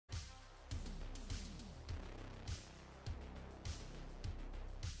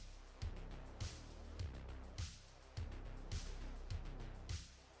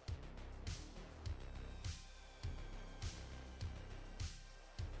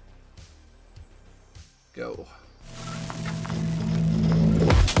Go.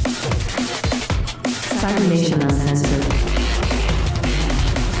 Stagnation uncensored.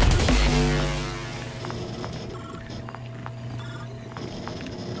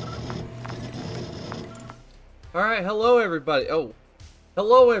 All right, hello everybody. Oh,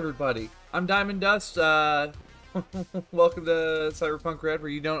 hello everybody. I'm Diamond Dust. Welcome to Cyberpunk Red,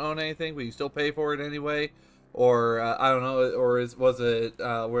 where you don't own anything, but you still pay for it anyway. Or I don't know. Or was it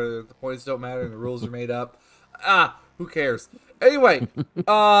where the points don't matter and the rules are made up? Who cares? Anyway,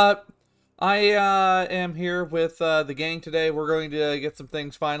 I am here with the gang today. We're going to get some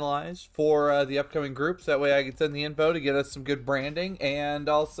things finalized for the upcoming groups. That way I can send the info to get us some good branding. And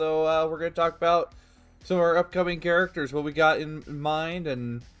also we're going to talk about some of our upcoming characters, what we got in mind.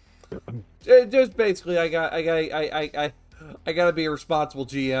 And just basically I gotta be a responsible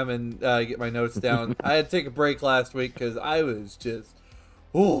GM and get my notes down. I had to take a break last week because I was just...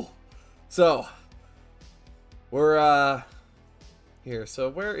 Ooh. So, we're... Here, so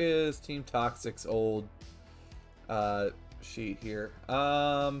where is Team Toxic's old sheet here?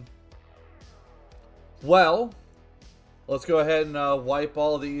 Well, let's go ahead and wipe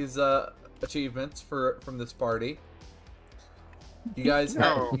all these achievements from this party. You guys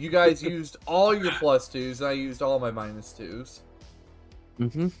used all your +2s, and I used all my -2s.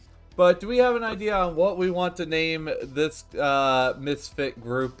 Mm-hmm. But do we have an idea on what we want to name this misfit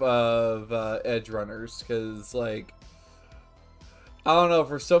group of edgerunners? Because, like, I don't know,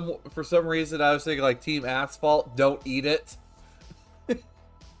 for some reason I was thinking like Team Asphalt, don't eat it.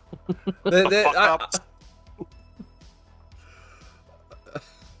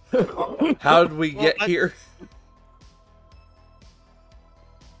 How did we get here?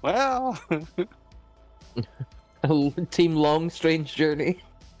 Well, Team Long Strange Journey.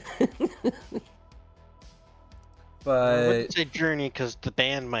 But I wouldn't say journey because the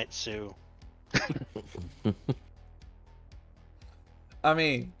band might sue. I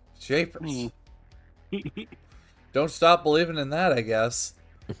mean, Shapers. Don't stop believing in that, I guess.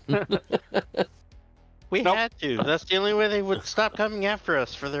 We had to. That's the only way they would stop coming after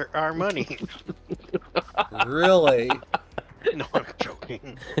us for our money. Really? No, I'm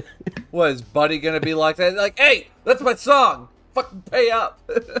joking. What, is Buddy gonna be like that? Like, hey, that's my song! Fucking pay up!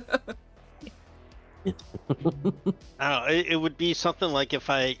 It would be something like if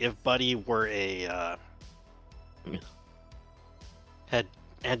Buddy were a had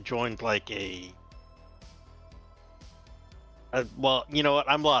joined like well, you know what?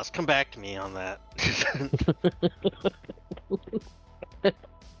 I'm lost. Come back to me on that.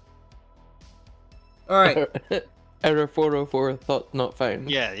 All right. Error 404, thought not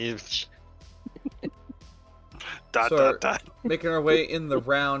found. Yeah. Making our way in the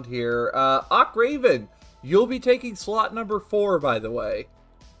round here. Ock Raven, you'll be taking slot number 4, by the way.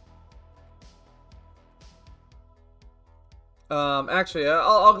 Actually,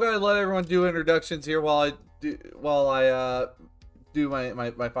 I'll go ahead and let everyone do introductions here while I do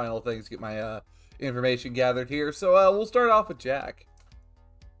my final things, get my information gathered here. So we'll start off with Jack.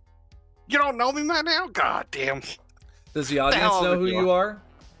 you don't know me by now? God damn. Does the audience know who you are?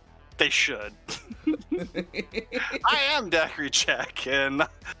 They should. I am Daiquiri Jack, and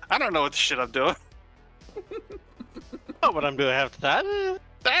I don't know what the shit I'm doing. Oh, what I'm doing after that?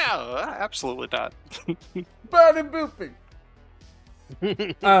 No, absolutely not. Bad and booping.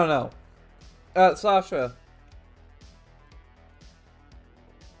 I don't know. Sasha.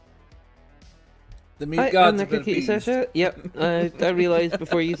 The mute I'm gods the have been cookie, appeased. Sasha. Yep, I realised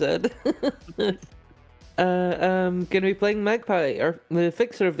before you said. I'm gonna be playing Magpie, or the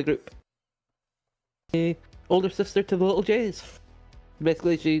fixer of the group. The older sister to the Little Jays.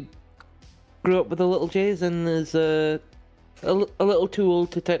 Basically, she grew up with the Little Jays and is a little too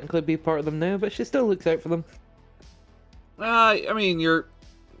old to technically be part of them now, but she still looks out for them. I mean, you're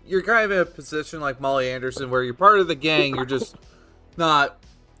kind of in a position like Molly Anderson, where you're part of the gang, you're just not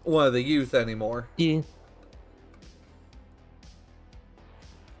one of the youth anymore. Yeah.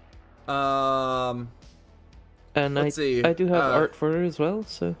 And Let's see. I do have art for her as well,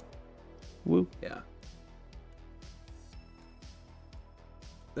 so woo. Yeah.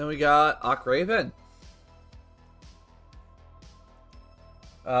 Then we got Ock Raven.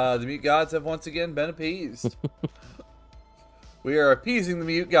 The mute gods have once again been appeased. We are appeasing the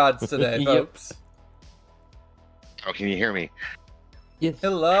mute gods today, Yep. folks. Oh, can you hear me? Yes.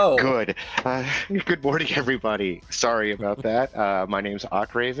 Hello. Good. Good morning, everybody. Sorry about that. My name's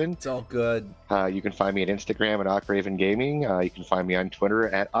Ock Raven. It's all good. You can find me at Instagram at Ock Raven Gaming. You can find me on Twitter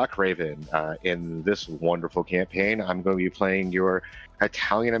at Ock Raven. In this wonderful campaign, I'm going to be playing your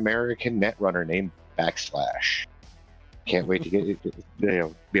Italian-American netrunner named Backslash. Can't wait to be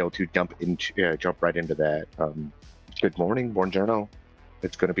able to jump right into that. Good morning, buongiorno.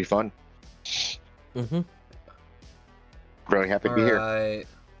 It's going to be fun. Mm-hmm. Really happy to be here. Alright.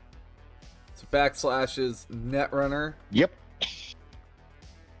 So backslashes Netrunner. Yep.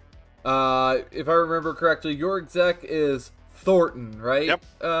 If I remember correctly, your exec is Thornton, right? Yep.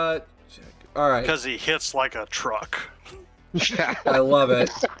 Alright. Because he hits like a truck. I love it.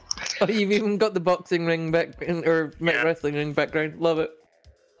 Oh, you've even got the boxing ring or wrestling ring background. Love it.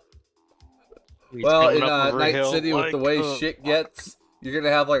 He's Well, coming in up over a Night hill City, with the like, way shit gets, you're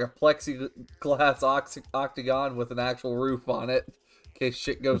gonna have like a plexiglass octagon with an actual roof on it, in case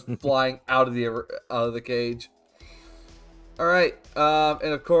shit goes flying out of the cage. All right,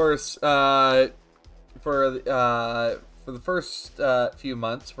 and of course, for the first few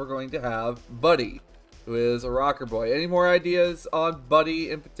months, we're going to have Buddy, who is a rocker boy. Any more ideas on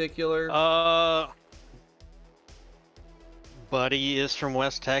Buddy in particular? Buddy is from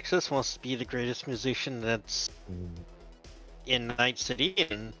West Texas, wants to be the greatest musician that's in Night City,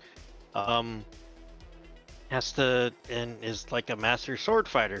 and is like a master sword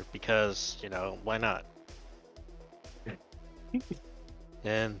fighter because, you know, why not?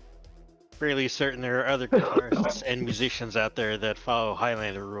 And fairly certain there are other guitarists and musicians out there that follow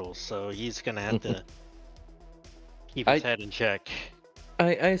Highlander rules, so he's gonna have to keep his head in check.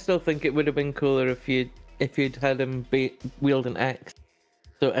 I still think it would have been cooler if you'd had him wield an axe.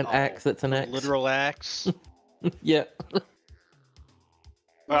 So an axe that's an axe. Literal axe. Yeah.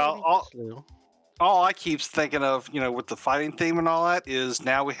 Well, all I keep thinking of, you know, with the fighting theme and all that, is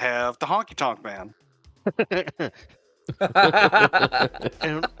now we have the Honky Tonk Man.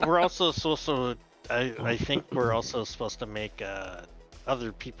 And we're also supposed to, I think we're also supposed to make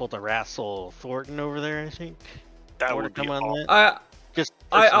other people to wrestle Thornton over there, I think. That Or would come be on awesome. that. Just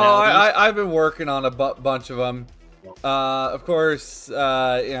personalities. I've been working on a bunch of them. Of course, you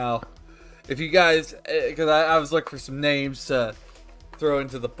know, if you guys, because I was looking for some names to throw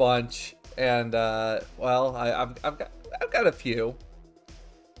into the bunch, and well, I've got a few.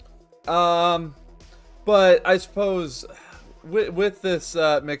 But I suppose with this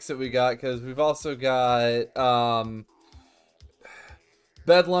mix that we got, because we've also got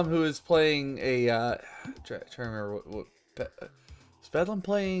Bedlam, who is playing a try to remember what is Bedlam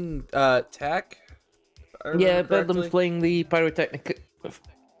playing tech? Yeah, Bedlam's playing the pyrotechnic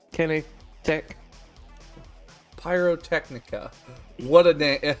kind of tech. Pyrotechnica. What a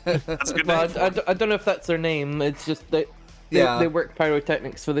name! That's a good name. I don't know if that's their name. It's just that they work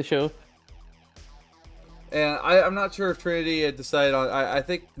pyrotechnics for the show. And I'm not sure if Trinity had decided on. I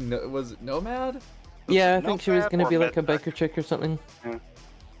think was it Nomad? Yeah, I think she was Nomad going to or be like a Medtech? biker chick or something. Yeah.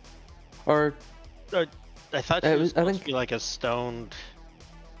 Or I thought she was supposed to be like a stoned,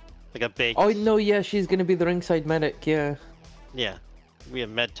 like a big. oh no, yeah, she's going to be the ringside medic. Yeah. Yeah, we have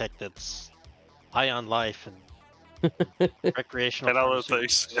medtech that's high on life and recreational. And other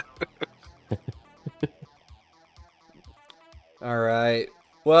pharmaceuticals. things. All right.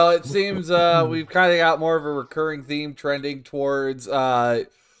 Well, it seems we've kind of got more of a recurring theme trending towards live,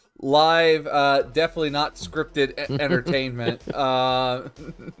 definitely not scripted entertainment.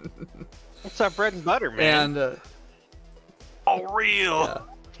 It's our bread and butter, man. And Oh, real.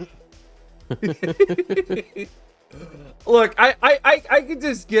 yeah. Look, I could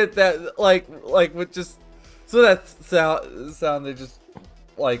just get that, like with just so that sounded just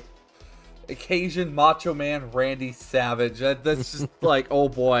like Cajun Macho Man Randy Savage. That's just like, oh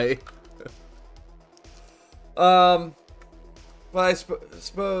boy. But I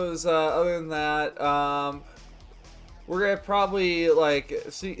suppose other than that, we're gonna probably like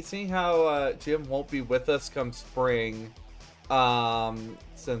see how Jim won't be with us come spring,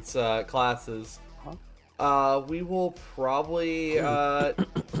 since classes. We will probably you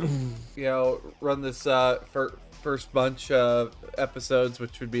know, run this first bunch of episodes,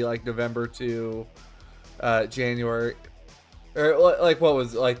 which would be like November to January, or like what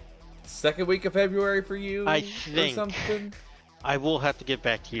was it, like second week of February for you? I or think something. I will have to get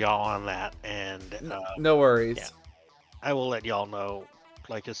back to y'all on that, and No worries. yeah. I will let y'all know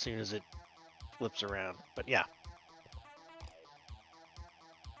like as soon as it flips around. But yeah,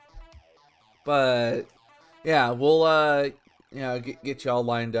 But yeah, we'll you know, get y'all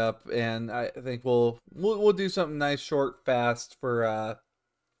lined up, and I think we'll do something nice, short, fast for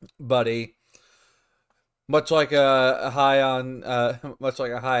Buddy. Much like a high on much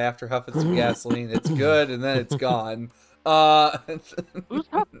like a high after huffing some gasoline. It's good and then it's gone. what?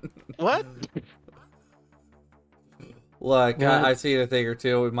 Look, Yeah. I see a thing or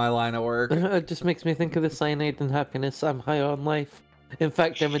two with my line of work. It just makes me think of the cyanide and happiness. I'm high on life. In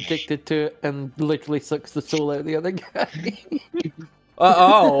fact, I'm addicted to it and literally sucks the soul out of the other guy.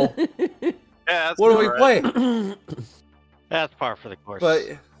 Oh. Yeah, that's What do we alright. play? That's par for the course.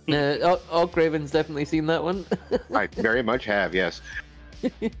 But Oak Raven's definitely seen that one. I very much have, yes.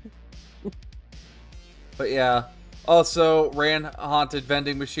 yeah. Also ran a haunted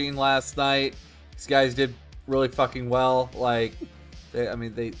vending machine last night. These guys did really fucking well. Like,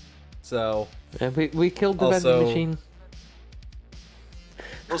 so. Yeah, we killed the Also- vending machine.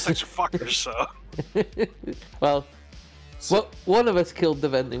 Those things are fuckers, so. Well, one of us killed the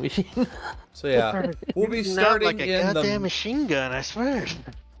vending machine. So yeah, we'll be Not starting like a in goddamn the. machine gun, I swear.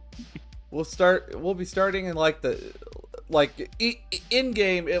 We'll be starting in in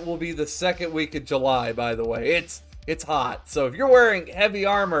game. It will be the second week of July. By the way, it's hot. So if you're wearing heavy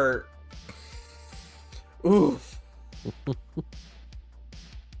armor, oof.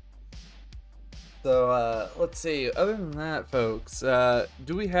 So let's see. Other than that, folks,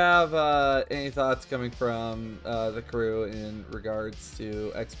 do we have any thoughts coming from the crew in regards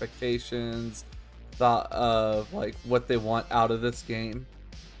to expectations, thought of like what they want out of this game?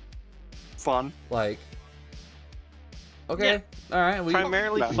 Fun. Like, okay, all right,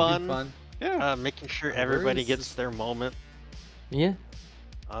 Primarily we fun. Yeah. Making sure everybody is- gets their moment. Yeah,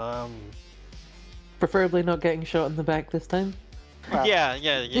 preferably not getting shot in the back this time. Yeah.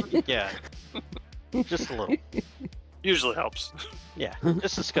 Just a little. Usually helps. Yeah,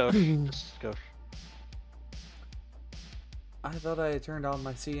 just a skosh. Just a skosh. I thought I had turned on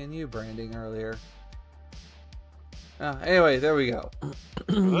my CNU branding earlier. Anyway, there we go.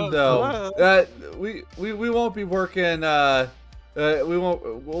 So we won't be working.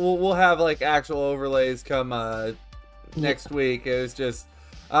 We'll have like actual overlays come next week. It was just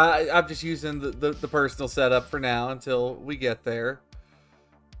I'm just using the personal setup for now until we get there.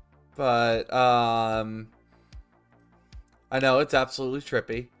 But I know it's absolutely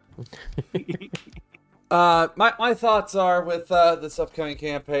trippy. My thoughts are with this upcoming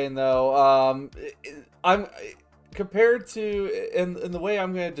campaign, though. I'm compared to in the way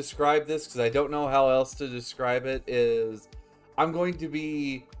I'm going to describe this, because I don't know how else to describe it. Is I'm going to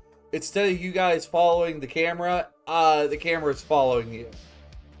be, instead of you guys following the camera's following you.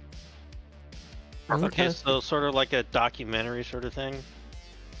 Okay, so sort of like a documentary sort of thing.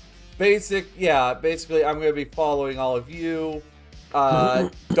 Basically, I'm going to be following all of you.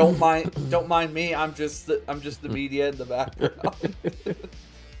 Don't mind me. I'm just the media in the background.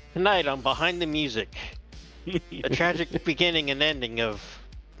 Tonight on Behind the Music, a tragic beginning and ending of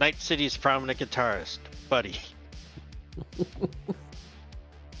Night City's prominent guitarist, Buddy.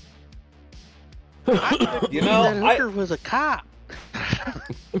 You know, that hooker was a cop.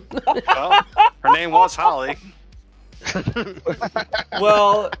 Well, her name was Holly.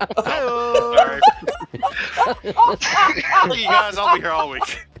 well, Sorry. You guys, I'll be here all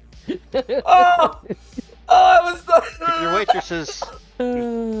week. I was Your waitresses.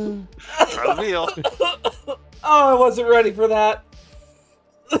 Try the meal. I wasn't ready for that.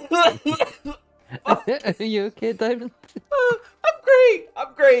 Are you okay, Diamond?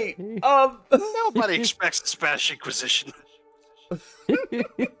 I'm great. Nobody expects the Spanish Inquisition.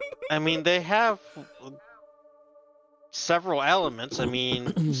 I mean, they have several elements. I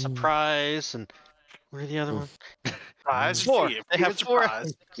mean, surprise and where are the other one? Surprise. Four. They They have four.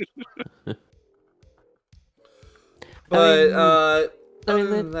 surprise. But I other mean,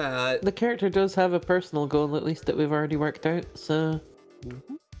 than that, the character does have a personal goal, at least that we've already worked out. So,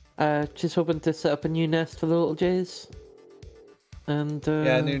 just hoping to set up a new nest for the little Jays. And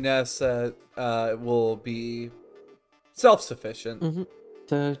new nest will be self-sufficient.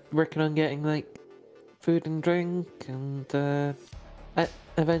 So working on getting like food and drink, and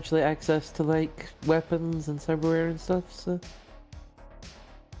eventually access to like weapons and cyberware and stuff. So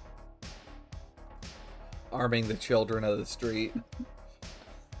Arming the children of the street.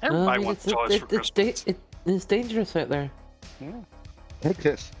 Everybody wants toys for Christmas. It's dangerous out there. Take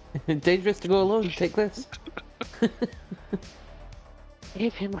this. Dangerous to go alone. Take this.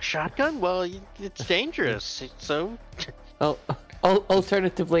 Gave him a shotgun? Well, it's dangerous. So, Oh,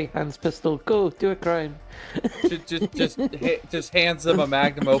 alternatively, Hans pistol. Go do a crime. just hands them a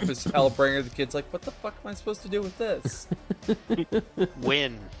magnum opus Hellbringer. The kid's like, "What the fuck am I supposed to do with this?"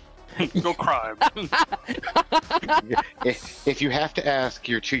 win. Go crime. If you have to ask,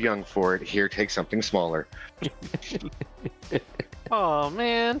 you're too young for it. Here, take something smaller. Oh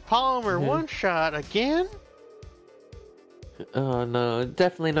man, Polymer one shot again? Oh no,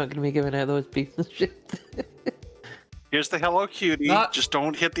 definitely not going to be giving out those pieces of shit. Here's the Hello Cutie. Just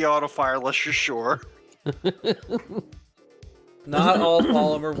don't hit the auto fire unless you're sure. Not all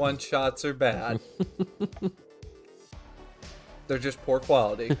polymer one shots are bad. they're just poor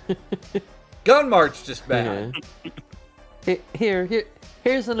quality. Gun Mart's just bad.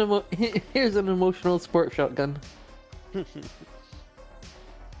 Here's an emotional sport shotgun. You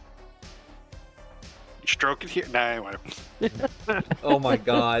stroke it here. Nah, anyway. Oh my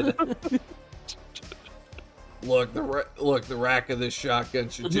god. Look, the rack of this shotgun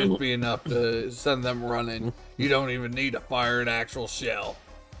should just be enough to send them running. You don't even need to fire an actual shell.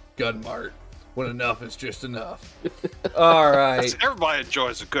 Gun Mart. When enough is just enough. All right. Everybody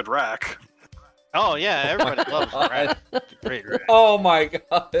enjoys a good rack. Oh yeah, everybody loves Red. Great Red. Oh my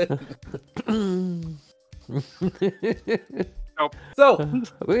god. Nope. So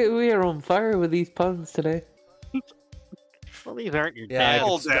we are on fire with these puns today. Well, these aren't your yeah, dad's.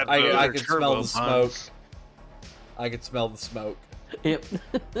 Old dad I moves. can smell the smoke. puns. I can smell the smoke. Yep.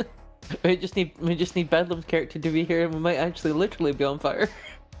 we just need Bedlam's character to be here, and we might actually literally be on fire.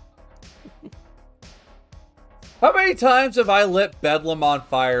 How many times have I lit Bedlam on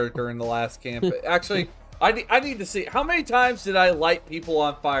fire during the last campaign? Actually, I need to see. How many times did I light people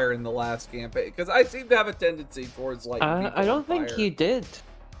on fire in the last campaign? Because I seem to have a tendency towards lighting people I don't on think fire. you did.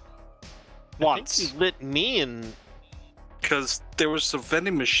 I Once. think you lit me and Because there was a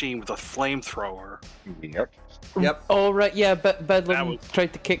vending machine with a flamethrower. Yep. Yep. Oh right, yeah. Bedlam That was-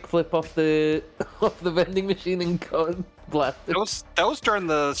 tried to kickflip off the vending machine and got blasted. That was during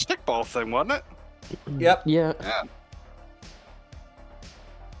the stickball thing, wasn't it? Yep. Yeah. Yeah.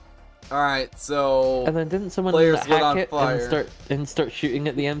 All right. So And then didn't someone Players lit hack on it fire. and start shooting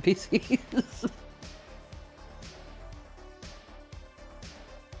at the NPCs?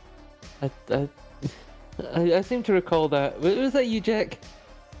 I seem to recall that. Was that you, Jack?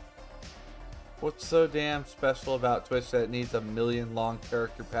 what's so damn special about Twitch that it needs a million long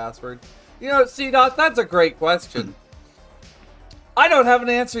character password? You know, C-Dot, that's a great question. I don't have an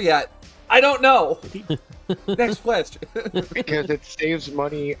answer yet. I don't know. Next question. Because it saves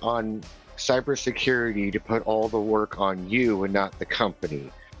money on cybersecurity to put all the work on you and not the company.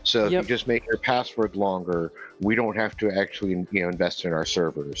 So if Yep. you just make your password longer, we don't have to actually invest in our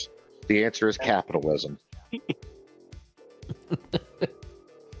servers. The answer is capitalism.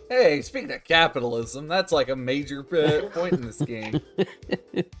 Hey, speaking of capitalism, that's like a major point in this game.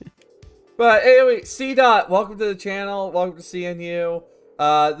 But anyway, C-Dot, welcome to the channel. Welcome to CNU.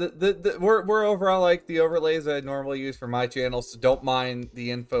 We're over on like the overlays that I normally use for my channel, so don't mind the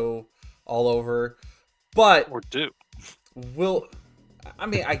info all over. But Or do.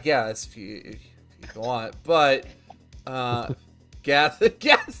 I guess if you want, but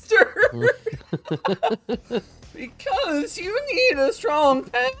Gaster, because you need a strong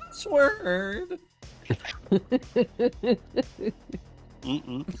password.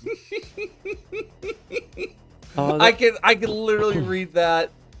 Mm-mm. Oh, I can literally read that.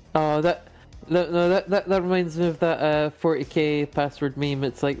 Oh, that reminds me of that 40k password meme.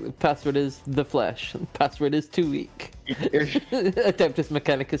 It's like password is the flesh, password is too weak. Adeptus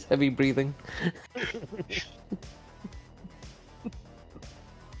Mechanicus heavy breathing.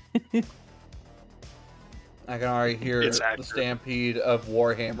 I can already hear It's the accurate. stampede of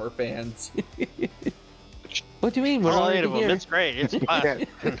Warhammer fans. What do you mean? We're all already eight of them. here. It's great. It's fun. Yeah,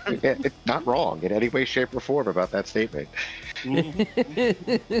 yeah, it's not wrong in any way, shape, or form about that statement.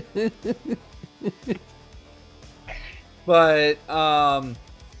 But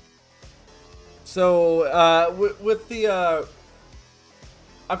with the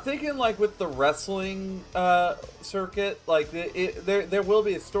I'm thinking like with the wrestling circuit, like there will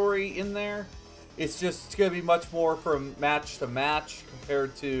be a story in there. It's just gonna be much more from match to match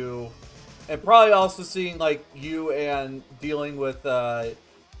compared to, and probably also seeing like you and dealing with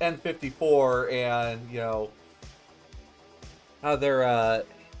N54 and how they're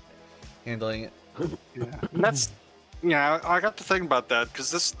handling it. That's I got to think about that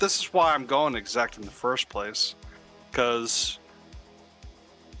because this is why I'm going exec in the first place, because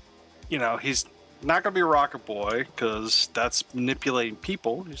he's not gonna be a rocket boy because that's manipulating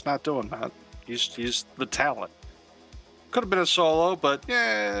people. He's not doing that. He's the talent. Could have been a solo, but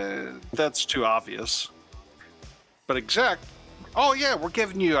yeah, that's too obvious. But exec, oh yeah, we're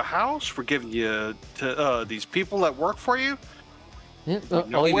giving you a house. We're giving you to these people that work for you. Yeah,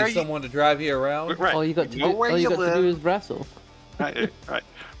 All you where need someone to drive you around. Right. all you got We to know do, where all you you got to live. do is wrestle. Right. But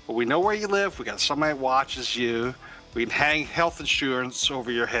we know where you live. We got somebody that watches you. We can hang health insurance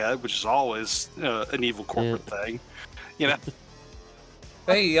over your head, which is always an evil corporate thing.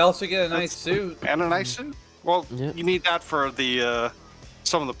 Hey, you also get a nice suit. And a nice suit. Well, Yeah. you need that for the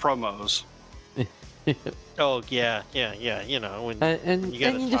some of the promos. Oh yeah. When And You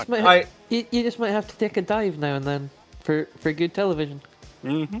gotta you just talk might about- you just might have to take a dive now and then for good television.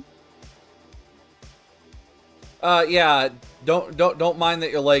 Mm-hmm. Yeah, don't mind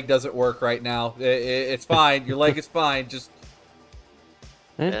that your leg doesn't work right now. It's fine. Your leg is fine. Just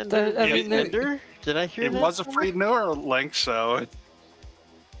And, Ender, I mean, Ender? Did I hear It that? was a free Neuralink, so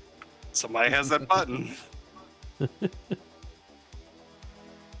somebody has that button.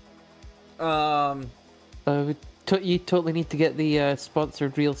 you totally need to get the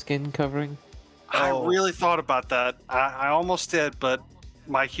sponsored real skin covering. I really thought about that. I almost did, but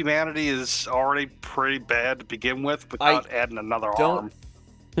my humanity is already pretty bad to begin with without adding another arm.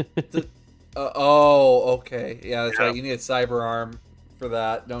 Oh, okay. Yeah, that's right. You need a cyber arm for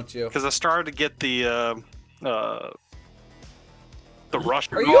that, don't you? Because I started to get the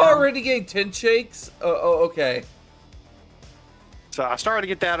Russian Are you arm. already getting tin shakes? Oh, okay. So I started to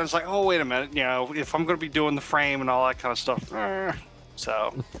get that, and it's like, oh, wait a minute. You know, if I'm going to be doing the frame and all that kind of stuff.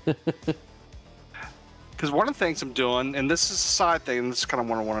 So... Because one of the things I'm doing, and this is a side thing, and this is kind of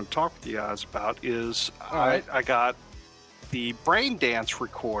what I want to talk with you guys about, is I got the brain dance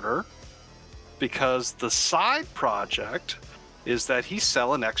recorder because the side project is that he's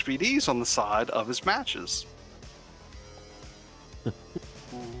selling XBDs on the side of his matches.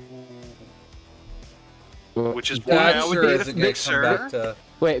 Which is why I would need a mixer.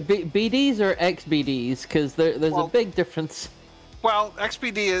 Wait, BDs or XBDs? Because there's a big difference. Well,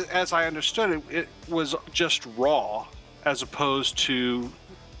 XBD, as I understood it, it was just raw, as opposed to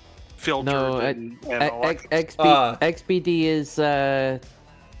filtered and all that. XBD is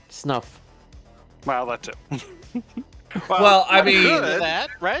snuff. Well, that too. Well, I mean, that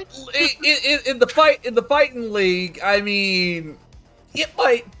right? In the fighting league, I mean, it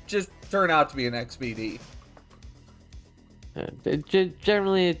might just turn out to be an XBD.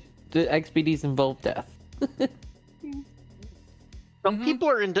 Generally, the XBDs involve death. Some people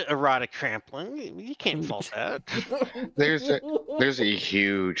are into erotic trampling. You can't fault that. There's a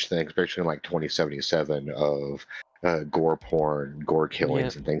huge thing, especially in like 2077, of gore porn, gore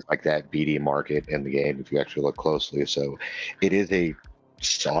killings, and things like that. BD market in the game, if you actually look closely. So it is a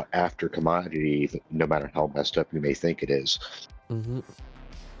sought after commodity, no matter how messed up you may think it is. Mm-hmm.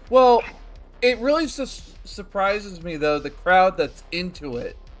 Well, it really just surprises me though. The crowd that's into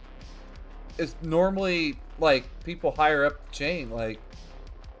it is normally like people higher up the chain. Like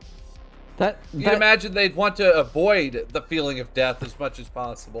you'd imagine they'd want to avoid the feeling of death as much as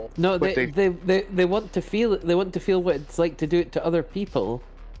possible. No, they want to feel it. They want to feel what it's like to do it to other people,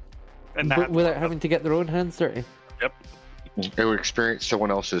 and without having to get their own hands dirty. Yep. They would experience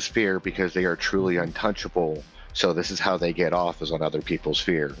someone else's fear because they are truly untouchable. So this is how they get off, is on other people's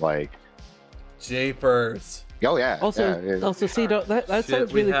fear. Like, japers. Oh yeah. Also, see, that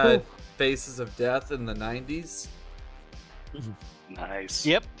sounds really cool. Faces of Death in the 90s. Nice.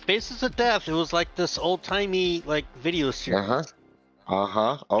 Yep, Faces of Death. It was like this old-timey like video series.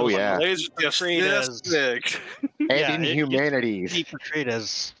 Oh yeah. Portrayed as big. And Inhumanities. He portrayed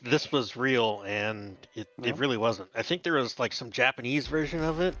as this was real, and it really wasn't. I think there was like some Japanese version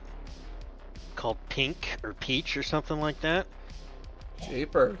of it called Pink or Peach or something like that.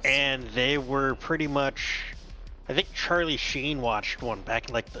 Japers. And they were pretty much. I think Charlie Sheen watched one back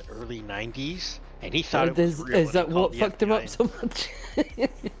in like the early 90s, and he thought it was real. Is that what fucked him up so much?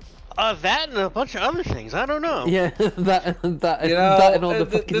 That and a bunch of other things. I don't know. Yeah, that and all the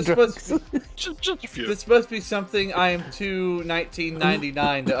fucking drugs. Just a few. This must be something I am too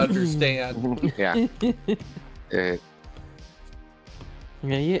 1999 to understand. Yeah.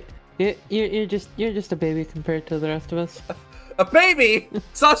 You're just a baby compared to the rest of us. A baby?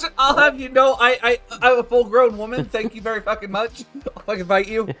 Sasha, I'll have you know I'm a full-grown woman. Thank you very fucking much. I'll fucking bite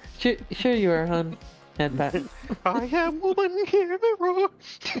you. Sure you are, hon. Head pat. I am woman here the road.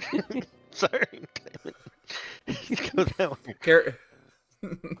 Sorry. Go that one.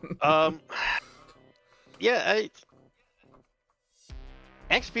 Yeah,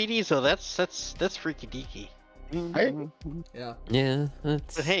 XBD, so that's freaky deaky. Yeah.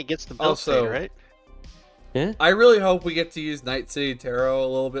 But hey, it gets the bill paid, right? Yeah. I really hope we get to use Night City Tarot a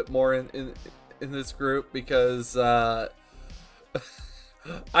little bit more in this group, because I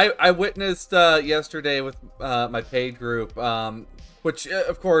witnessed yesterday with my paid group, which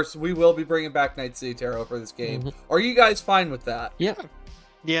of course we will be bringing back Night City Tarot for this game. Are you guys fine with that? Yeah.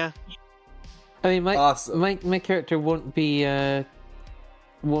 Yeah. I mean, awesome. my character won't be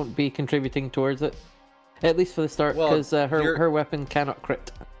contributing towards it, at least for the start, because her weapon cannot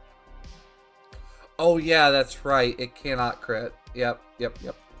crit. Oh yeah, that's right. It cannot crit. Yep.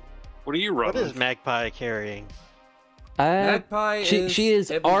 What are you running? What is Magpie carrying? Magpie she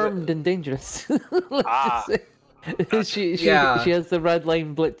is armed and dangerous. She has the red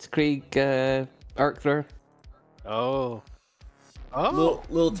line blitzkrieg arc thrower. Oh. Oh,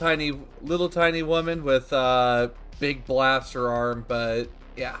 little tiny woman with big blaster arm, but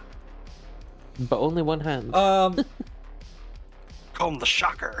yeah. But only one hand. Call him the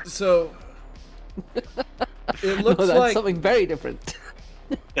Shocker. So it looks No, that's like something very different.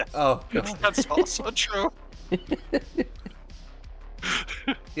 oh god. That's also true.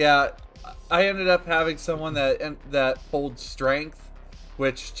 Yeah, I ended up having someone that pulled strength,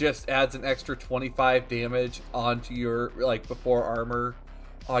 which just adds an extra 25 damage onto your like before armor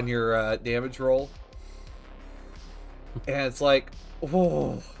on your damage roll. And it's like,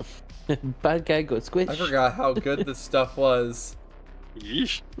 whoa. Bad guy goes squish. I forgot how good this stuff was.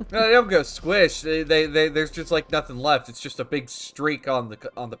 Yeesh. No, they don't go squish. They there's just like nothing left. It's just a big streak on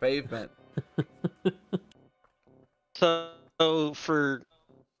the pavement. so for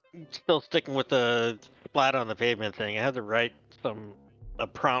still sticking with the flat on the pavement thing, I had to write a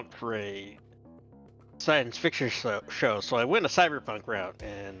prompt for a science fiction show. So I went a cyberpunk route,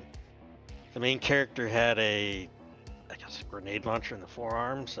 and the main character had a grenade launcher in the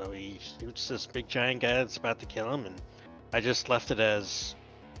forearm. So he shoots this big giant guy that's about to kill him, and I just left it as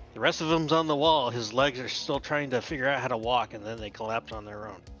the rest of them's on the wall. His legs are still trying to figure out how to walk, and then they collapse on their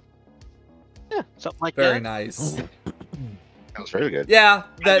own. Yeah, something like that. Very nice. That was very good. Yeah,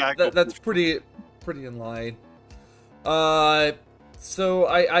 that's pretty in line. So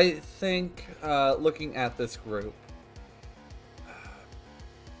I think looking at this group,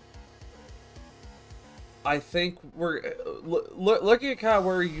 I think we're looking at kind of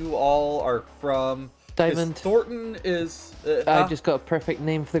where you all are from. Diamond. Thornton is. I just got a perfect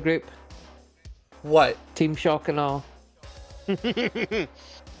name for the group. What? Team Shock and Awe.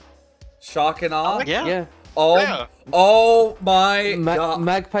 Shock and awe. Yeah. Yeah. Oh, Yeah. oh my god!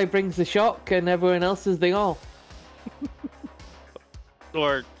 Magpie brings the shock, and everyone else is the awe.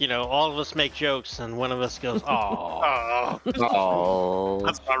 Or, all of us make jokes and one of us goes, "Oh." Oh, Oh,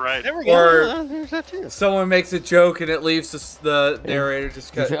 that's not right. There we Or- go. There's that too. Someone makes a joke and it leaves the narrator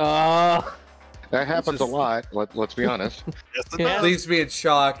just cut. Ah. that happens just- a lot. Let's be honest. Yes, it Yeah. does. Leaves me in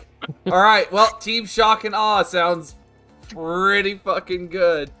shock. All right, well, Team Shock and Awe sounds pretty fucking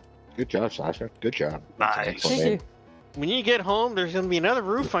good. Good job, Sasha. Good job. Nice. That's an excellent Thank name. you. When you get home, there's going to be another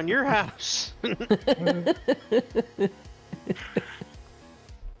roof on your house.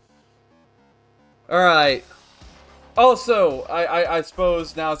 All right. Also, I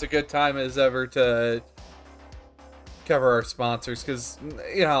suppose now's a good time as ever to cover our sponsors because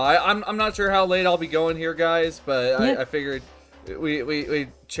I'm not sure how late I'll be going here, guys, but Yeah. I figured we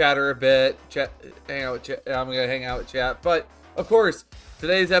chatter a bit, hang out with chat. I'm gonna hang out with chat, but of course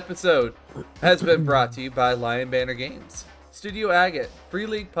today's episode has been brought to you by Lion Banner Games, Studio Agate, Free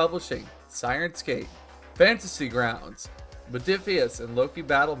League Publishing, Sirenscape, Fantasy Grounds, Modifius, and Loki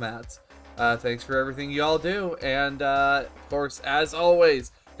Battle Mats. Thanks for everything you all do, and of course, as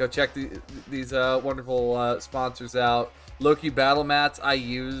always, go check these wonderful sponsors out. Loki Battle Mats I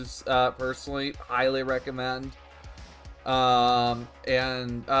use personally, highly recommend.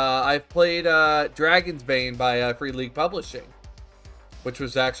 And I've played Dragon's Bane by Free League Publishing, which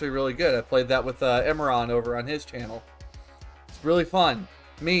was actually really good. I played that with Emeron over on his channel. It's really fun.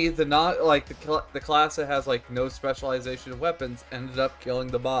 Me, the class that has like no specialization of weapons, ended up killing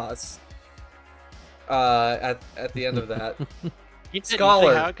the boss. At the end of that. You didn't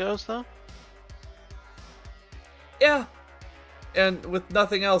Scholar. say how it goes, though? Yeah. And with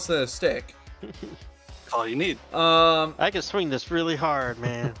nothing else than a stick. That's all you need. I can swing this really hard,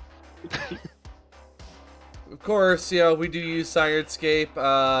 man. Of course, we do use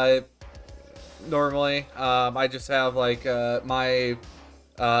Sirenscape normally. I just have like my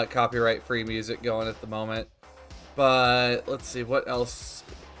copyright free music going at the moment. But let's see what else.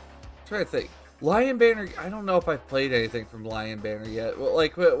 I'm trying to think. Lion Banner. I don't know if I've played anything from Lion Banner yet. Well,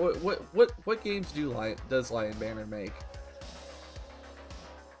 like what games does Lion Banner make?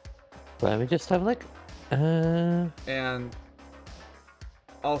 Let me just have a look. And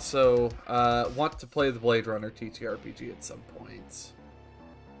also want to play the Blade Runner ttrpg at some point.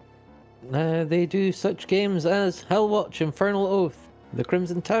 They do such games as Hellwatch, Infernal Oath, The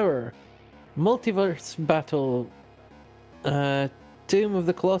Crimson Tower, Multiverse Battle, Tomb of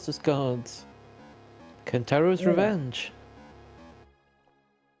the Colossus Gods, Kentaro's Revenge,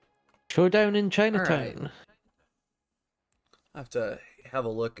 Showdown in Chinatown. I have to have a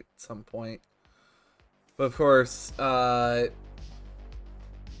look at some point. But of course, let's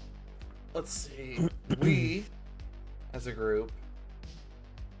see. We, as a group,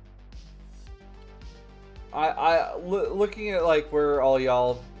 looking at like where all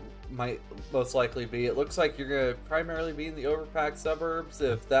y'all might most likely be, it looks like you're gonna primarily be in the overpacked suburbs,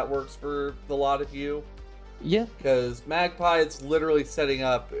 if that works for the lot of you. Yeah. Because Magpie is literally setting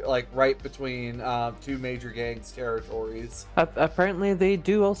up like right between two major gangs' territories. Apparently, they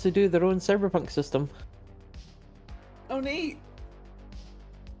do also do their own cyberpunk system. Oh, neat.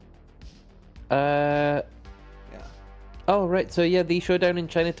 Uh. Yeah. Oh, right. So, yeah, the Showdown in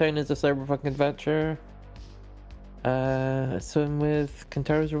Chinatown is a cyberpunk adventure. Same with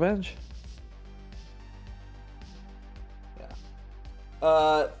Kentaro's Revenge.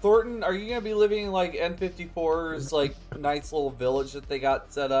 Thornton, are you gonna be living in like N54's like nice little village that they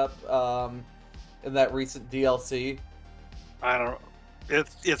got set up in that recent DLC? I don't know.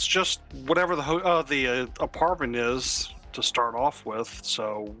 It's just whatever the apartment is to start off with.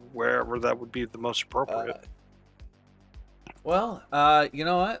 So wherever that would be the most appropriate. Well, you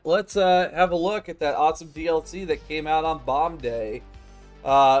know what? Let's have a look at that awesome DLC that came out on Bomb Day.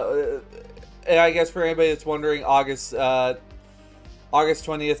 And I guess for anybody that's wondering, August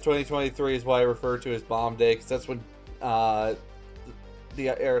 20th, 2023 is what I refer to as Bomb Day, because that's when the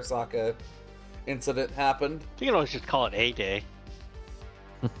Arasaka incident happened. You can always just call it A Day.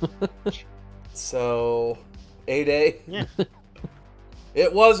 So, A Day? Yeah.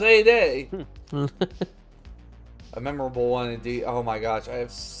 It was A Day! A memorable one indeed. Oh my gosh, I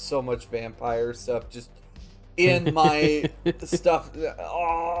have so much vampire stuff just in my stuff.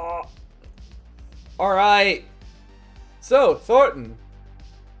 Oh. Alright. So, Thornton,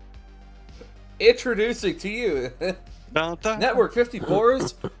 introducing to you Network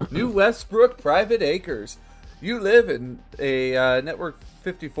 54's New Westbrook Private Acres. You live in a Network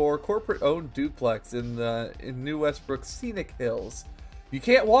 54 corporate-owned duplex in New Westbrook Scenic Hills. You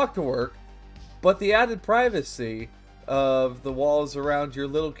can't walk to work, but the added privacy of the walls around your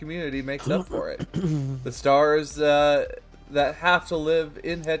little community makes up for it. The stars that have to live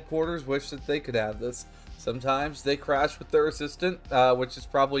in headquarters wish that they could have this. Sometimes they crash with their assistant, which is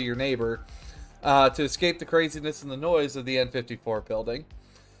probably your neighbor, to escape the craziness and the noise of the N54 building.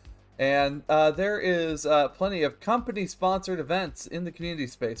 And there is plenty of company-sponsored events in the community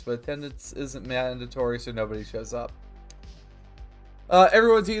space, but attendance isn't mandatory, so nobody shows up.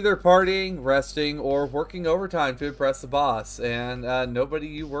 Everyone's either partying, resting, or working overtime to impress the boss, and nobody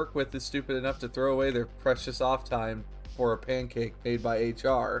you work with is stupid enough to throw away their precious off time for a pancake made by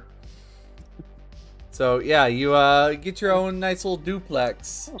HR. So yeah, you get your own nice little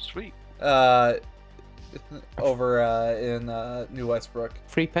duplex. Oh, sweet. Over in New Westbrook.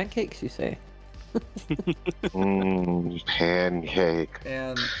 Free pancakes, you say? Pancake.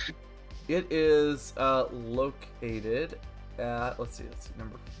 And it is located at let's see.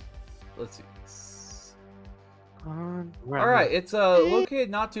 All right, it's located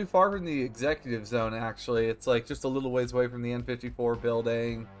not too far from the executive zone. Actually, it's like just a little ways away from the N54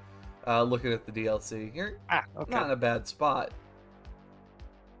 building. Looking at the DLC, you're okay. not in a bad spot.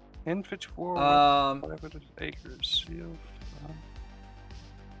 N54, 500 acres.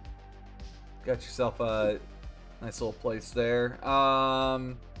 Got yourself a nice little place there.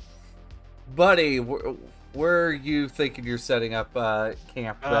 Buddy, where are you thinking you're setting up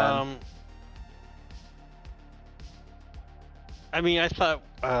camp then? I mean, I thought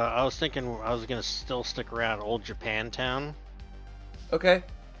I was thinking I was gonna still stick around Old Japantown Okay.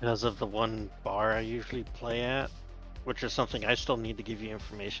 because of the one bar I usually play at, which is something I still need to give you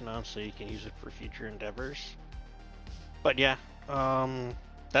information on so you can use it for future endeavors. But yeah,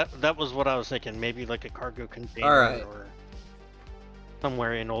 that was what I was thinking. Maybe like a cargo container or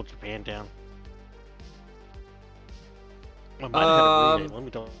somewhere in Old Japantown. I might have had a read it. Let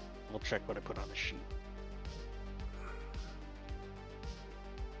me double check what I put on the sheet.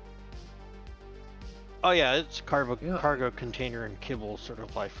 Oh yeah, it's cargo container and kibble sort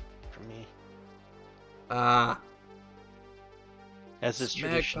of life for me. As is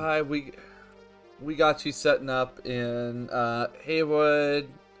tradition. Magpie, we got you setting up in Haywood.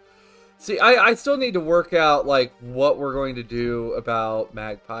 See, I still need to work out like what we're going to do about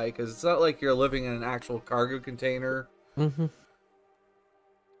Magpie, because it's not like you're living in an actual cargo container. Mm-hmm.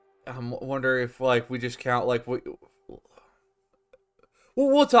 I'm wondering if like we just count like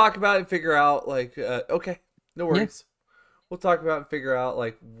we'll talk about it and figure out like okay, no worries. Yeah. We'll talk about it and figure out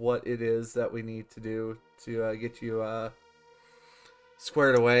like what it is that we need to do to get you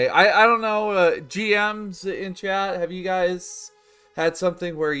squared away. I don't know, GMs in chat, have you guys had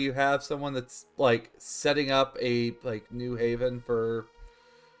something where you have someone that's like setting up a like new haven for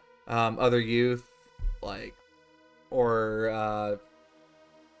other youth, like, or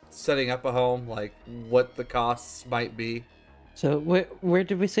setting up a home, like what the costs might be? So where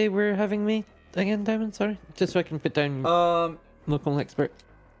did we say we're having me again, Diamond? Sorry, just so I can put down local expert.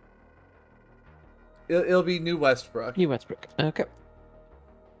 It'll be New Westbrook. New Westbrook. Okay.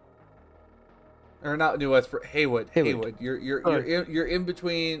 or not New Westport, Haywood. Haywood. You're in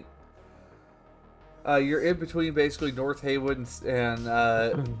between. You're in between basically North Haywood and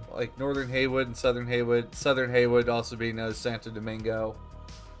like Northern Haywood and Southern Haywood. Southern Haywood also being known as Santo Domingo.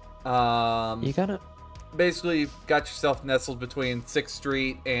 You got it. Basically, you've got yourself nestled between 6th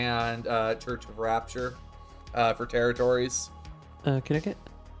Street and Church of Rapture for territories. Connecticut.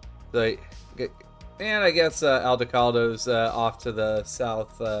 And I guess Aldecaldo's off to the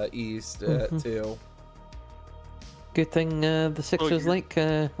southeast too. Good thing the Sixers like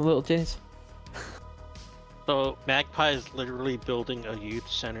Little Jays. So Magpie is literally building a youth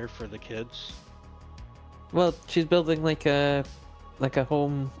center for the kids. Well, she's building like a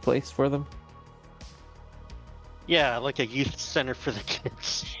home place for them. Yeah, like a youth center for the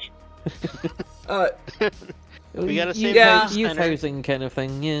kids. We gotta save youth housing kind of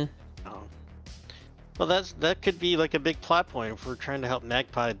thing, yeah. Oh. Well, that could be like a big plot point if we're trying to help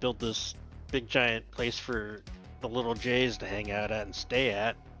Magpie build this big giant place for the little Jays to hang out at and stay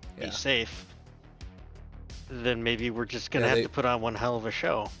at, be safe. Then maybe we're just gonna have to put on one hell of a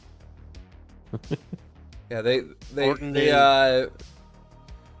show. Yeah, they Thornton's go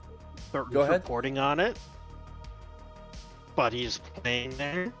ahead. reporting on it. Buddy's playing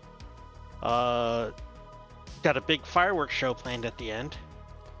there. Got a big fireworks show planned at the end.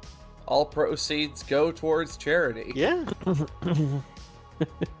 All proceeds go towards charity. Yeah.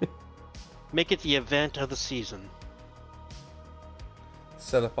 Make it the event of the season.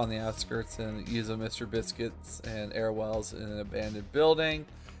 Set up on the outskirts and use a Mr. Biscuits and air wells in an abandoned building.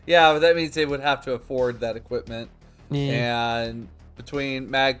 Yeah, but that means they would have to afford that equipment. Yeah. And between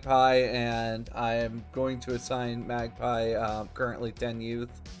Magpie and I am going to assign Magpie currently 10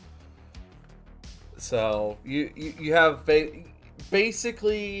 youth. So you have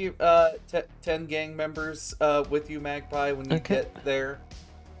basically 10 gang members with you, Magpie, when you get there.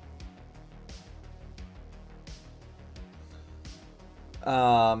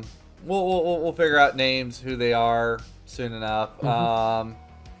 We'll figure out names, who they are soon enough.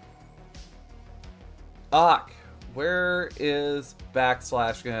 Where is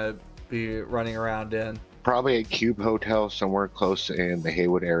Backslash gonna be running around in? Probably a Cube Hotel somewhere close in the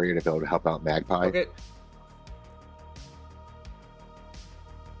Haywood area to be able to help out Magpie. Okay.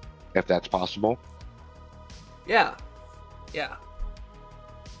 If that's possible. Yeah.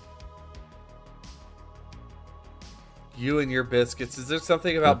 You and your biscuits. Is there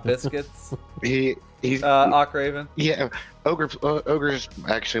something about biscuits? He's Raven? Yeah, Ogre's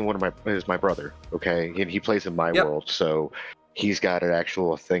actually is my brother. Okay, and he plays in my world, so he's got an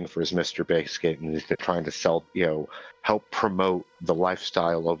actual thing for his Mr. Biscuit, and he's trying to sell, help promote the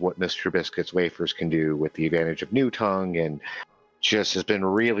lifestyle of what Mr. Biscuit's wafers can do with the advantage of New Tongue, and just has been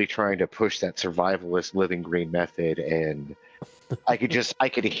really trying to push that survivalist living green method. And I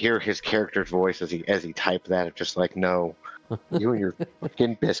could hear his character's voice as he typed that. I'm just like, no, you and your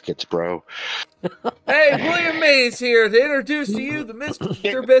fucking biscuits, bro. Hey, William Mays here to introduce to you the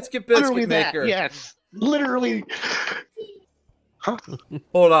Mr. Biscuit Biscuit Maker. Yes, literally. Huh?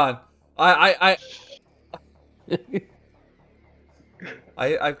 Hold on, I've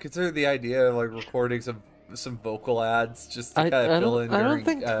considered the idea of like recording some vocal ads just to kind of fill in. I don't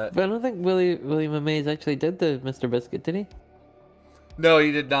think William Mays actually did the Mr. Biscuit, did he? No,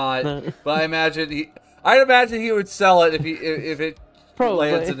 he did not. But I'd imagine he would sell it if it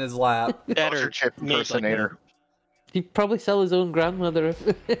lands in his lap. Better chip impersonator. He'd probably sell his own grandmother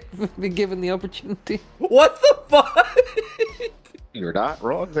if given the opportunity. What the fuck? You're not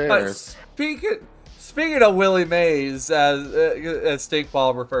wrong there. Speaking of Willie Mays, as Steak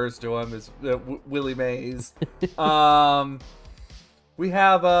Ball refers to him as Willie Mays, we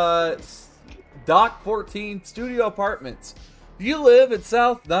have Dock 14 Studio Apartments. You live in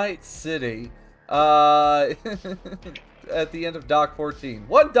South Night City, at the end of Dock 14,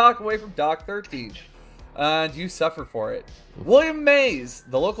 one dock away from Dock 13, and you suffer for it. William Mays,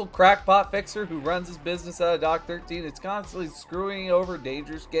 the local crackpot fixer who runs his business out of Dock 13, is constantly screwing over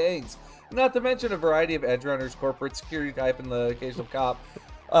dangerous gangs. Not to mention a variety of edgerunners, corporate security type, and the occasional cop.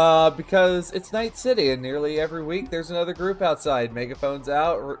 Because it's Night City, and nearly every week there's another group outside, megaphones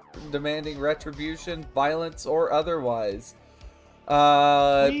out, demanding retribution, violence, or otherwise.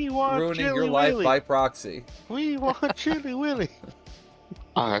 Ruining your life by proxy. We want Chili Willy.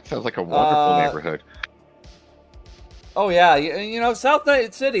 That sounds like a wonderful neighborhood. Oh yeah, South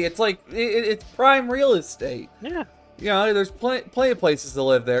Night City, it's like, it's prime real estate. Yeah. There's plenty of places to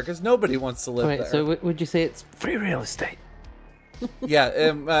live there, because nobody wants to live there. So would you say it's free real estate?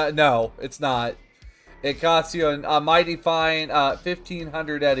 Yeah, no, it's not. It costs you a mighty fine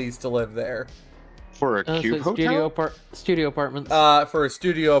 1,500 eddies to live there. For a cube hotel? Studio apartments. For a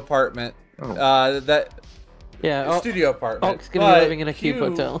studio apartment. That Yeah, studio apartment. Ock's gonna be But living in a cube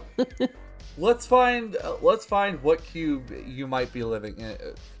hotel. Let's find what cube you might be living in.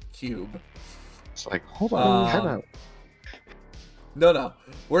 Cube. It's like, hold on, time out. No,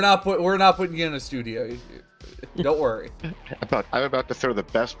 we're not putting you in a studio. Don't worry. I'm about to throw the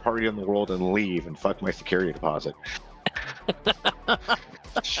best party in the world and leave and fuck my security deposit.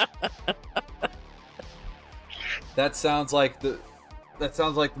 That sounds like the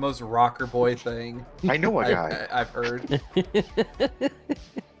most rocker boy thing I know a guy. I've heard.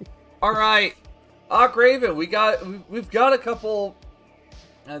 All right, Raven, we've got a couple.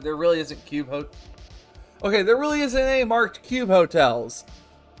 There really isn't there really isn't any marked cube hotels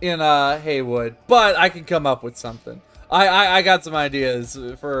in Haywood, but I can come up with something. I got some ideas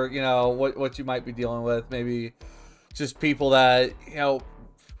for what you might be dealing with. Maybe just people that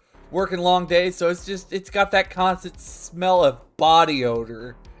working long days, so it's got that constant smell of body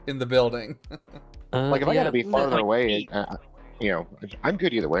odor in the building. Like if I gotta be farther away, I'm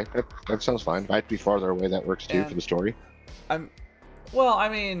good either way. That sounds fine. If I have to be farther away, that works too for the story.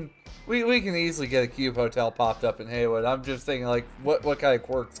 We can easily get a cube hotel popped up in Haywood. I'm just thinking, like, what kind of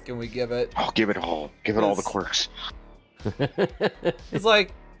quirks can we give it? Oh, give it all. Give it all the quirks. It's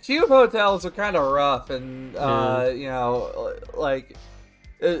like cube hotels are kind of rough, and like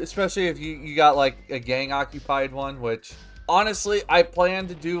especially if you got like a gang occupied one, which honestly I plan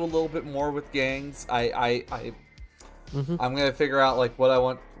to do a little bit more with gangs. I'm gonna figure out like what I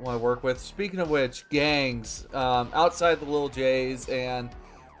want to work with. Speaking of which, gangs outside the Little J's and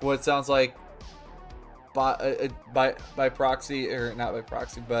what sounds like by proxy, or not by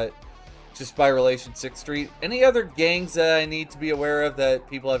proxy, but just by relation, 6th Street. Any other gangs that I need to be aware of that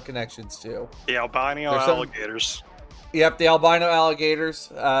people have connections to? The albino alligators. Yep, the albino alligators.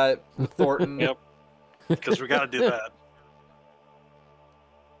 Thornton. Yep. Because we got to do that.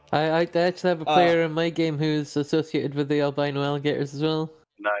 I actually have a player in my game who's associated with the albino alligators as well.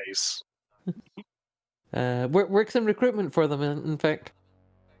 Nice. Works in recruitment for them, in fact.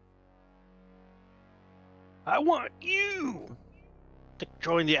 I want you to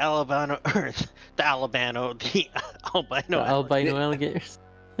join the albino alligators.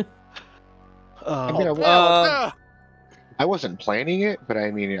 I wasn't planning it, but I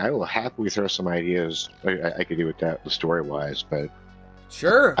mean, I will happily throw some ideas I could do with that story-wise, but...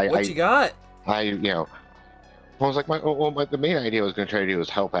 Sure, what you got? I was like, the main idea I was going to try to do was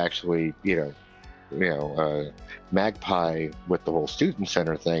help actually, Magpie with the whole student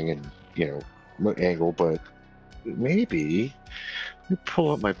center thing and, angle, but maybe... Let me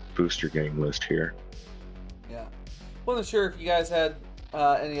pull up my booster gang list here. Yeah. Wasn't sure if you guys had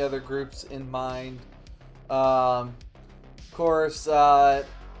any other groups in mind. Of course, I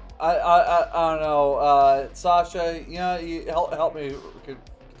don't know. Sasha, you help me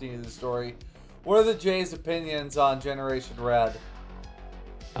continue the story. What are the J's opinions on Generation Red?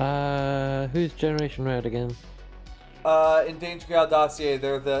 Who's Generation Red again? In Danger Gal Dossier,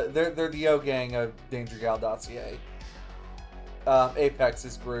 they're the Yo gang of Danger Gal Dossier.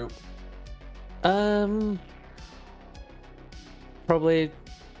 Apex's group. Probably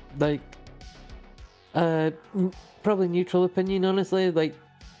like probably neutral opinion, honestly. Like,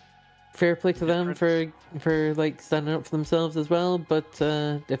 fair play to them for like standing up for themselves as well. But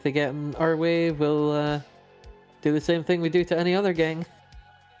if they get in our way, we'll do the same thing we do to any other gang.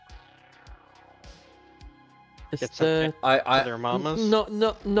 Just their mamas.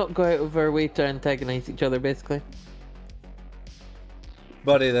 Not go out of our way to antagonize each other, basically.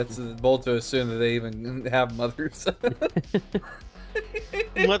 Buddy, that's bold to assume that they even have mothers.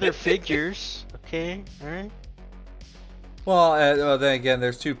 Mother figures. Okay, alright. Well, then again,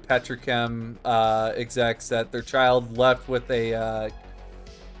 there's 2 Petrochem execs that their child left with a I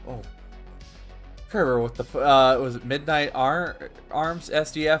remember what the was it Midnight Arms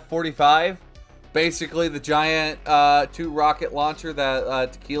SDF 45? Basically, the giant 2 rocket launcher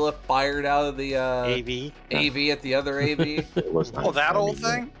that Tequila fired out of the AV at the other AV. That old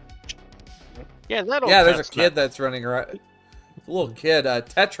thing? Yeah, that old. Yeah, there's a kid that's running around. A little kid,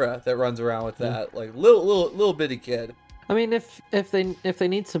 Tetra, that runs around with that, like little bitty kid. I mean, if they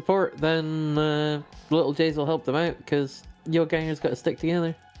need support, then Little J's will help them out, because your gangers got to stick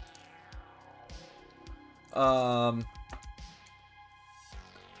together.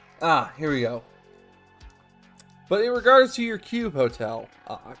 Here we go. But in regards to your Cube Hotel,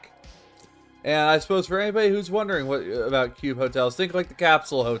 and I suppose for anybody who's wondering what about Cube Hotels, think like the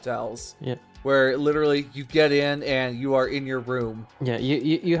capsule hotels. Yeah. Where literally you get in and you are in your room. Yeah,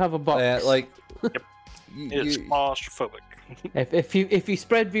 you have a box. Yep. It's claustrophobic. If you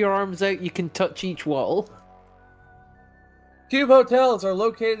spread your arms out, you can touch each wall. Cube hotels are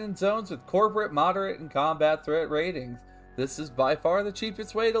located in zones with corporate, moderate, and combat threat ratings. This is by far the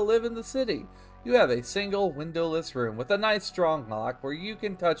cheapest way to live in the city. You have a single windowless room with a nice strong lock where you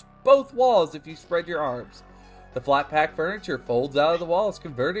can touch both walls if you spread your arms. The flat pack furniture folds out of the walls,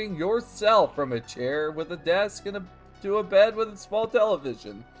 converting yourself from a chair with a desk to a bed with a small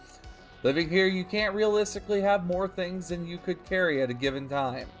television. Living here, you can't realistically have more things than you could carry at a given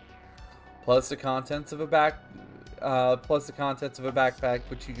time. Plus the contents of a backpack,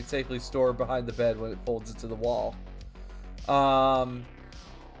 which you can safely store behind the bed when it folds into the wall.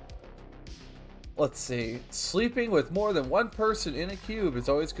 Let's see. Sleeping with more than one person in a cube is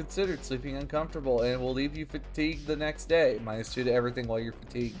always considered sleeping uncomfortable and will leave you fatigued the next day. -2 to everything while you're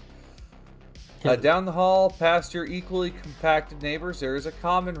fatigued. Down the hall, past your equally compacted neighbors, there is a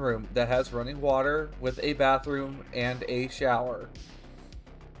common room that has running water with a bathroom and a shower.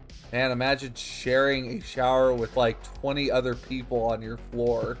 Man, imagine sharing a shower with like 20 other people on your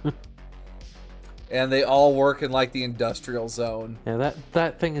floor. And they all work in like the industrial zone. Yeah,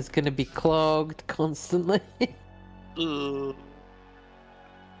 that thing is going to be clogged constantly.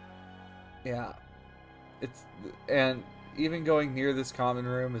 Yeah. And even going near this common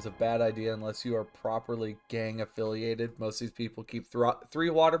room is a bad idea unless you are properly gang affiliated. Most of these people keep 3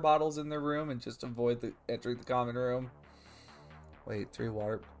 water bottles in their room and just avoid entering the common room. Wait, 3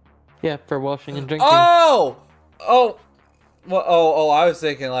 water... Yeah, for washing and drinking. Oh! Well, I was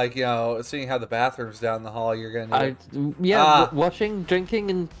thinking, like, you know, seeing how the bathroom's down the hall, you're gonna need... Washing, drinking,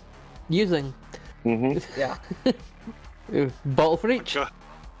 and using. Yeah. Bottle for each.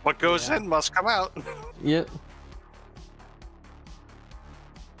 What goes in must come out. Yep.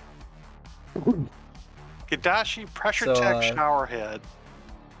 Kadashi pressure tech shower head.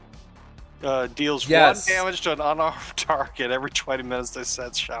 Deals yes. 1 damage to an unarmed target every 20 minutes they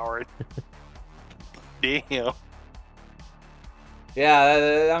set showering. Damn.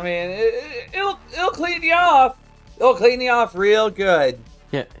 Yeah, I mean, it'll clean you off. It'll clean you off real good.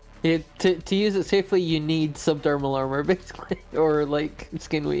 Yeah. To use it safely, you need subdermal armor, basically, or like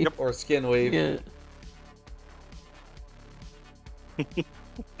skin weave. Yep. Or skin weave. Yeah.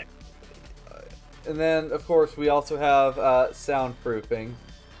 And then, of course, we also have soundproofing.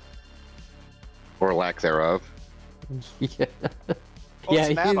 Or lack thereof. Yeah. Well, Yeah, it's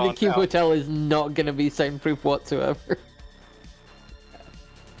an the add-on Cube now. Hotel is not going to be soundproof whatsoever.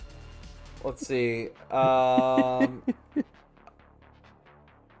 Let's see. I'm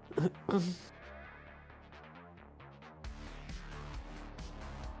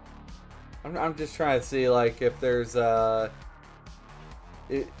just trying to see, like, if there's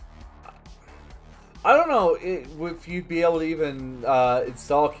I don't know if you'd be able to even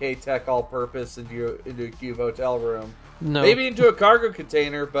install K-Tech all-purpose into a Cube Hotel room. No. Maybe into a cargo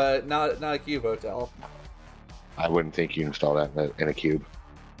container, but not a Cube Hotel. I wouldn't think you install that in a cube.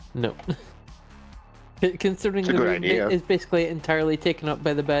 No. Considering It's a the good room idea. is basically entirely taken up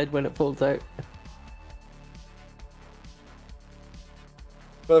by the bed when it folds out.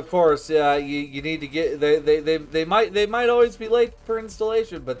 But of course, yeah, you need to get they might always be late for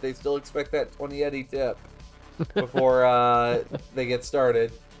installation, but they still expect that 20 Eddie tip before they get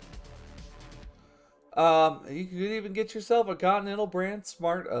started. You could even get yourself a Continental brand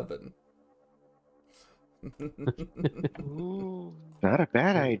smart oven. Not a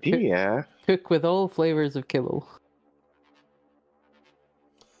bad idea. Cook with all flavors of kibble.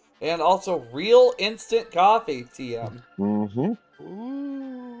 And also real instant coffee, TM. Mm-hmm.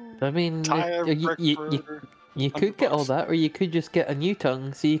 I mean, Tire you could get all that, or you could just get a new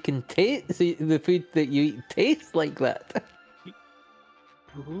tongue so you can taste the food that you eat tastes like that.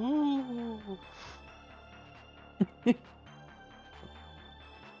 Ooh.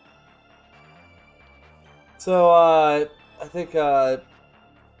 So I think so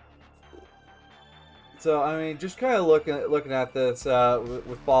I mean, just kind of looking at this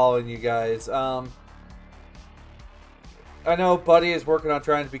with following you guys. I know Buddy is working on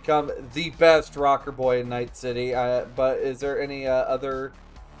trying to become the best rocker boy in Night City, but is there any other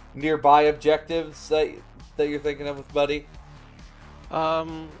nearby objectives that you're thinking of with Buddy? I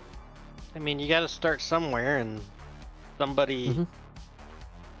mean, you got to start somewhere, and somebody. Mm-hmm.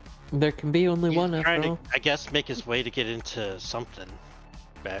 There can be only he's one after trying all. to, I guess, make his way to get into something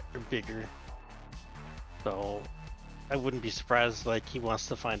bigger. So, I wouldn't be surprised. Like, he wants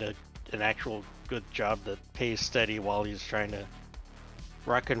to find an actual good job that pays steady while he's trying to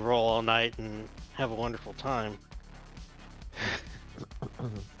rock and roll all night and have a wonderful time.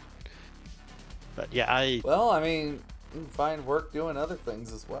 But yeah, Well, I mean, you can find work doing other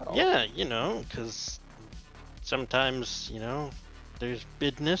things as well. yeah, you know, because sometimes, you know, there's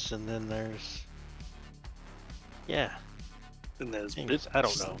business and then there's, yeah. And there's I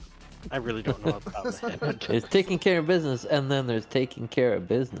don't know. I really don't know about that. There's taking care of business, and then there's taking care of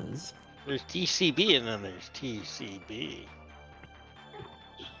business. There's TCB and then there's TCB.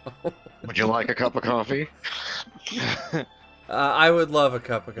 Would you like a cup of coffee? I would love a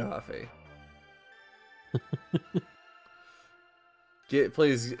cup of coffee.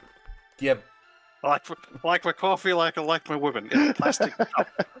 Please, yep. I like my coffee like I like my women. In a plastic cup.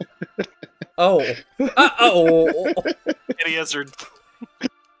 Oh. Oh. Any answered.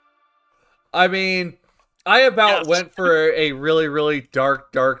 I mean, I about Yes. went for a really, really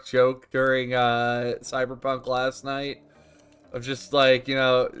dark joke during Cyberpunk last night. Of just like, you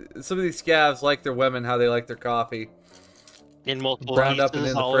know, some of these scavs like their women how they like their coffee. In multiple Browned up and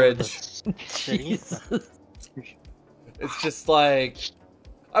pieces in the all over fridge. city. Jesus. It's just like,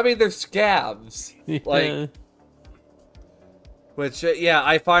 I mean, they're scavs. Like, Yeah. which, yeah,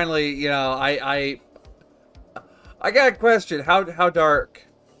 I finally, you know, I got a question. How dark?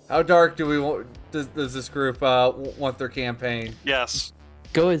 How dark do we want? Does this group want their campaign? Yes.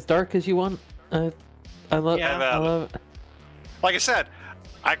 Go as dark as you want. I love. Yeah, I love it. Like I said,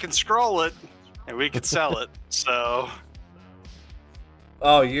 I can scroll it and we can sell it. So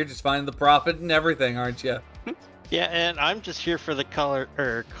Oh, you're just finding the profit and everything, aren't you? Yeah, and I'm just here for the color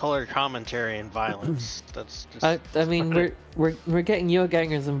commentary and violence. That's just I mean, we're getting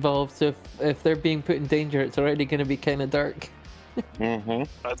Yo-gangers involved, so if they're being put in danger, it's already going to be kind of dark. Mm-hmm.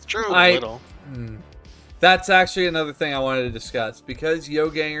 that's true. a little. That's actually another thing I wanted to discuss. Because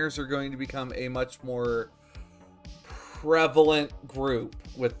Yo-gangers are going to become a much more prevalent group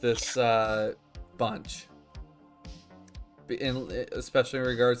with this bunch. Especially in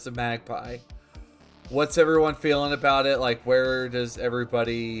regards to Magpie. What's everyone feeling about it? Like, where does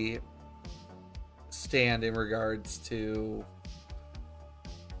everybody stand in regards to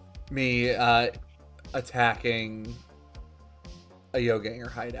me attacking a Yo-ganger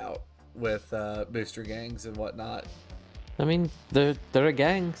hideout with booster gangs and whatnot? I mean, they're a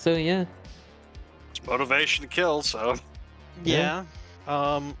gang, so yeah. It's motivation to kill, so Yeah.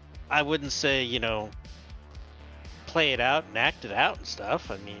 I wouldn't say, you know, play it out and act it out and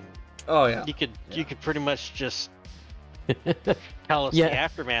stuff. I mean, Oh yeah. you could pretty much just tell us Yeah. the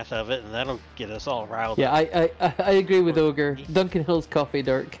aftermath of it, and that'll get us all riled Yeah, up. I agree with Ogre. Duncan Hill's coffee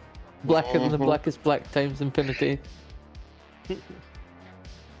dark. Blacker than the blackest black times infinity.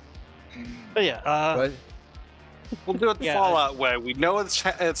 But yeah, But we'll do it the Yeah, Fallout way. We know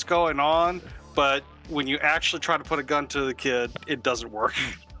it's going on, but when you actually try to put a gun to the kid, it doesn't work.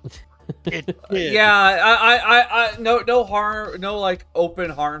 yeah, I no harm, no like open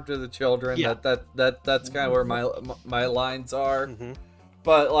harm to the children. Yeah. That's kind of where my lines are. Mhm.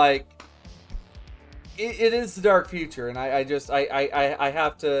 But like, it is the dark future, and I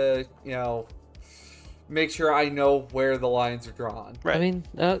have to, you know, make sure I know where the lines are drawn. Right. I mean,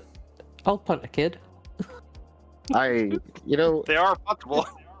 I'll punt a kid. You know, They are punchable.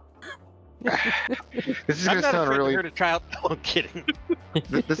 this is I'm gonna not sound afraid really. to hurt a child. No, I'm kidding.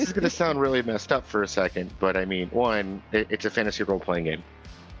 This is gonna sound really messed up for a second, but I mean, one, it's a fantasy role-playing game.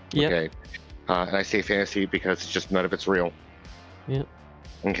 Yep. Okay, and I say fantasy because it's just none of it's real. Yep.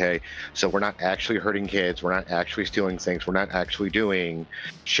 Okay, so we're not actually hurting kids. We're not actually stealing things. We're not actually doing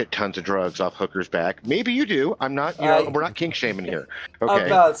shit tons of drugs off hookers' back. Maybe you do. I'm not. You know, we're not kink shaming here. I'm Okay,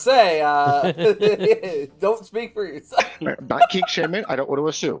 about to say, don't speak for yourself. not kink shaming. I don't want to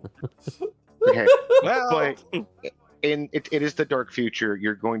assume. Okay, Well, but it is the dark future.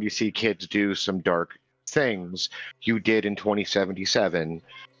 You're going to see kids do some dark things. You did in 2077.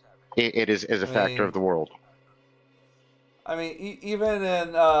 It is a factor of the world. I mean, even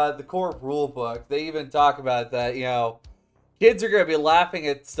in the core rule book, they even talk about that, you know, kids are going to be laughing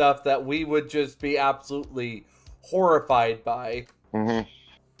at stuff that we would just be absolutely horrified by. Mm-hmm.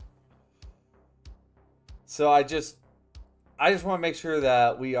 So I just want to make sure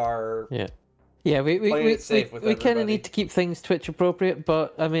that we are... Yeah, we Playing it safe with kind of everybody. need to keep things Twitch appropriate,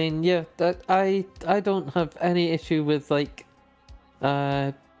 but I mean, yeah, that I don't have any issue with like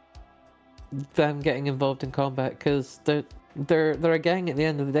them getting involved in combat because they're a gang at the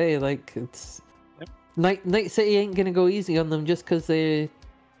end of the day. Like it's Night City ain't gonna go easy on them just because they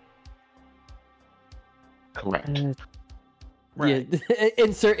Correct. Right. yeah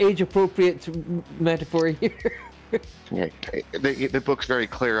insert age appropriate metaphor here. Yeah, the book's very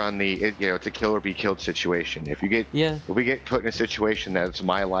clear on it's a kill or be killed situation. If we get put in a situation that's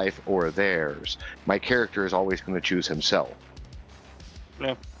my life or theirs, my character is always going to choose himself.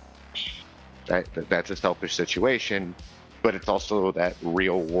 Yeah. That's a selfish situation, but it's also that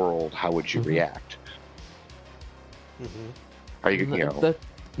real world. How would you react? Are you know?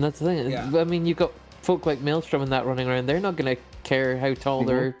 That's the thing. Yeah. I mean, you got folk like Maelstrom and that running around. They're not gonna care how tall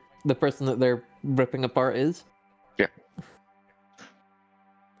the person that they're ripping apart is. Yeah.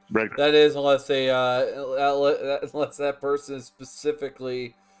 Right. That is, unless unless that person is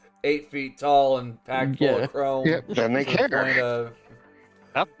specifically 8 feet tall and packed full of chrome. Yep, then they to the care. point of,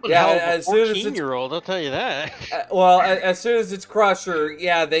 That's Yeah, hell of as a soon as it's- 14-year-old, I'll tell you that. well, as soon as it's Crusher,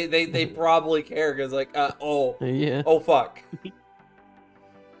 yeah, they probably care because like, oh fuck,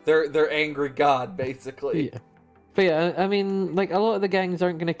 they're angry god basically. Yeah. But yeah, I mean, like a lot of the gangs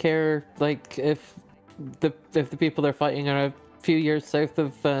aren't gonna care, like if the people they're fighting are a few years south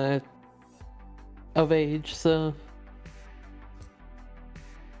of age. So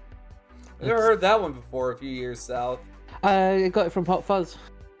I've never heard that one before. A few years south. I got it from Hot Fuzz.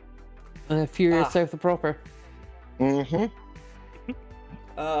 A few years south of proper. Mm-hmm.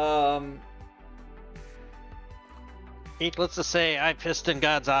 Let's just say I pissed in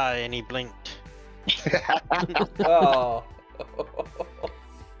God's eye and he blinked. Oh.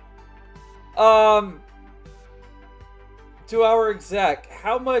 To our exec,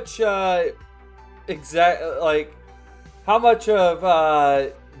 how much how much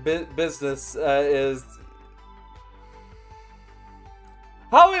of business is?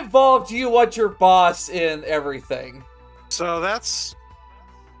 How involved do you want your boss in everything? So that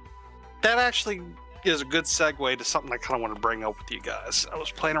actually is a good segue to something I kind of want to bring up with you guys. I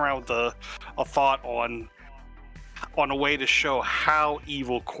was playing around with a thought on a way to show how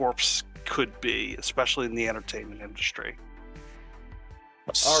evil corps could be, especially in the entertainment industry.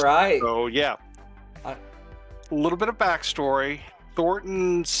 All right. So yeah, a little bit of backstory.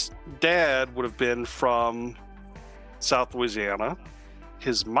 Thornton's dad would have been from South Louisiana.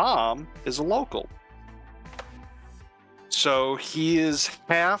 His mom is a local. So he is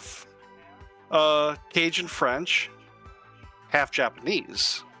half Cajun French, half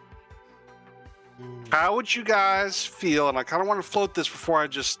Japanese. How would you guys feel, and I kind of want to float this before I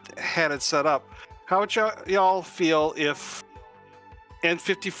just had it set up, how would y'all feel if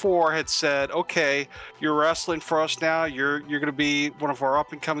N54 had said, okay, you're wrestling for us now, you're going to be one of our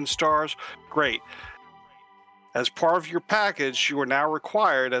up-and-coming stars, great. As part of your package, you are now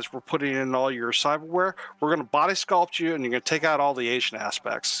required, as we're putting in all your cyberware, we're going to body sculpt you, and you're going to take out all the Asian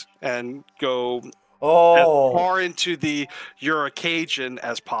aspects and go as far into the you're a Cajun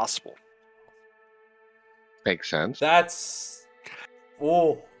as possible. Makes sense. That's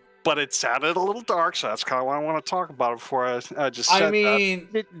But it sounded a little dark, so that's kind of what I want to talk about before I just said I mean,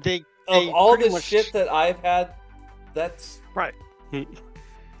 They of all pretty the much- shit that I've had, that's right.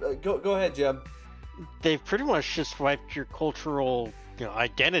 Go ahead, Jim. They've pretty much just wiped your cultural,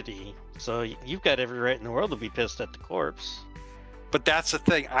 identity. So you've got every right in the world to be pissed at the corpse. But that's the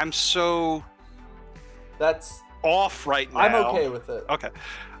thing. I'm so That's off right now. I'm okay with it. Okay.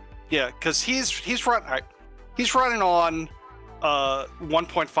 Yeah, because he's running on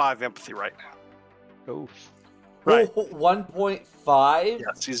 1.5 empathy right now. Oh. Right. 1.5.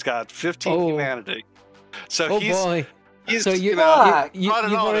 Yes, he's got 15 humanity. So boy. he's So you've running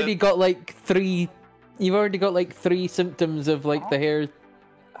on already it. got like three. You've already got like 3 symptoms of like the hair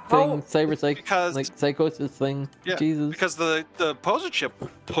thing, psychosis thing. Yeah, Jesus. because the poser chip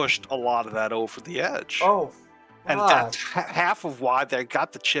pushed a lot of that over the edge. Oh, and that's half of why they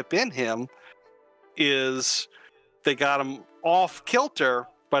got the chip in him is they got him off kilter,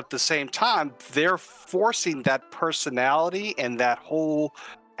 but at the same time they're forcing that personality and that whole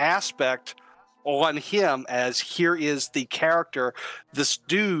aspect on him as here is the character. This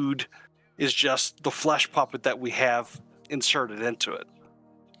dude is just the flesh puppet that we have inserted into it.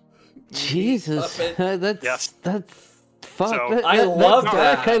 Jesus, that's fuck. So- I love that's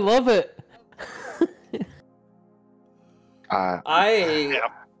that. dark. I love it. Yeah.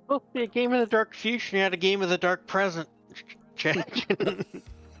 Supposed to be a game of the dark future. You had a game of the dark present. Check.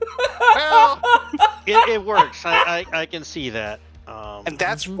 Well, it works. I can see that. and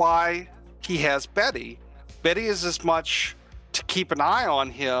that's why he has Betty. Betty is as much to keep an eye on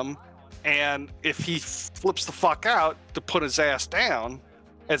him, and if he flips the fuck out, to put his ass down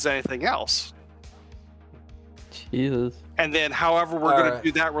as anything else. Jesus. And then however we're going Alright.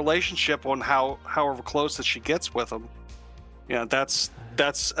 to do that relationship on however close that she gets with him, that's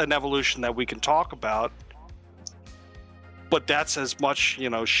an evolution that we can talk about. But that's as much,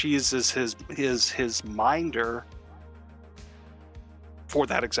 she's as his minder for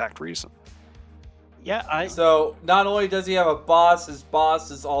that exact reason. Yeah, So not only does he have a boss, his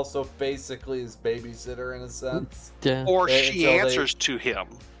boss is also basically his babysitter in a sense. Yeah. Or Yeah, she until they- answers to him,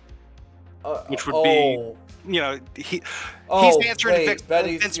 which would oh, he's Oh, answering wait, to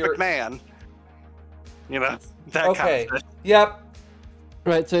Betty's Vince your- McMahon. That okay. kind of thing. Yep.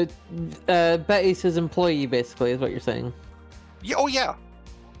 Right. So, Betty's his employee, basically, is what you're saying. Yeah, oh yeah.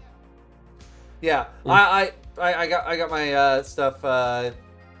 Yeah, I got my stuff.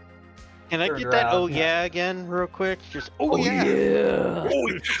 Can I turned get that? around. Oh yeah, again, real quick. Just Oh, yeah.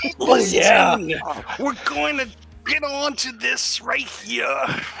 Oh, yeah. We're going to get on to this right here.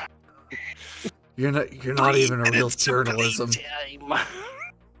 You're not even a real Minutes of journalism. playtime.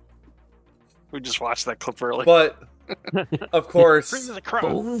 We just watched that clip earlier. But of bring course, the crowd.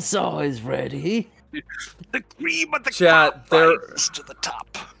 Bonesaw is ready. The cream of the Chat, crop there- rises to the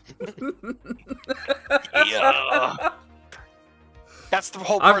top. Yeah. That's the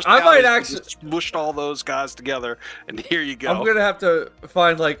whole I personality. might We actually- just mushed all those guys together, and here you go. I'm gonna have to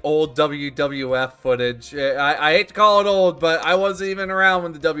find like old WWF footage. I hate to call it old, but I wasn't even around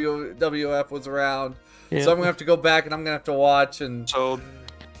when the WWF was around, Yeah. so I'm gonna have to go back and I'm gonna have to watch. And So,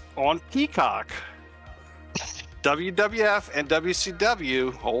 on Peacock, WWF and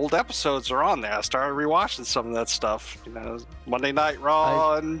WCW old episodes are on there. I started rewatching some of that stuff. You know, Monday Night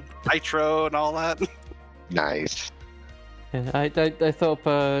Raw and Nitro and all that. Nice. Yeah, I thought up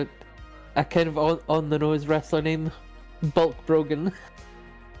a kind of on the nose wrestler name, Bulk Brogan.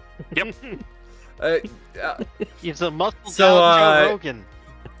 Yep. He's a muscle So, Joe Rogan.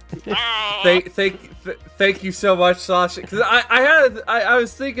 Thank you so much, Sasha. Because I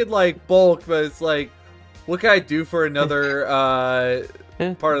was thinking like bulk, but it's like, what can I do for another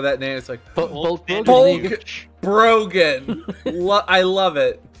part of that name? It's like Bulk Brogan. Bulk there you go. Brogan. I love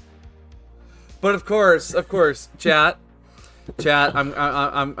it. But of course, chat.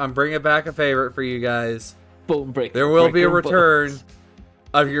 I'm bringing back a favorite for you guys. Bone Breaker. There will be a Breaker return bones.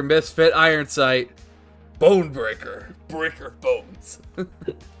 of your misfit iron sight, Bone Breaker, Breaker of Bones.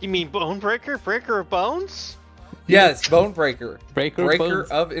 You mean Bone Breaker? Breaker of Bones? Yes, Bone Breaker, Breaker of Breaker Bones.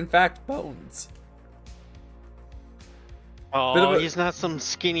 of in fact bones. Oh, Bit of a- he's not some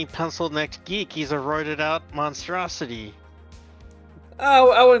skinny pencil-necked geek. He's a roided-out monstrosity.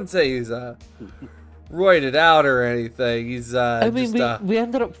 Oh, I wouldn't say he's roided out or anything. He's I mean, just we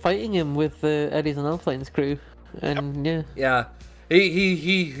ended up fighting him with Eddie's and Elfline's crew, and yeah.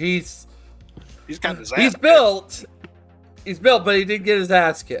 He's got his ass. he's built. He's built, but he did get his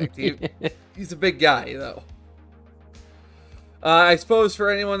ass kicked. He's a big guy, though. I suppose for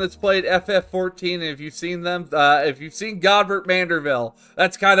anyone that's played FF14, and if you've seen them, if you've seen Godbert Manderville,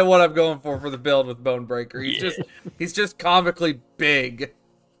 that's kind of what I'm going for the build with Bone Breaker. He's just comically big.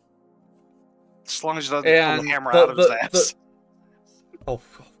 As long as he doesn't pull And the hammer out of his ass. Oh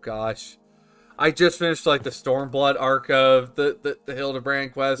gosh, I just finished like the Stormblood arc of the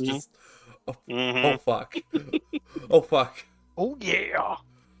Hildebrand quest. Mhm. Just Mhm. oh fuck, oh fuck. Oh, yeah.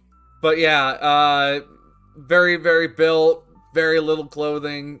 But yeah, very, very built, very little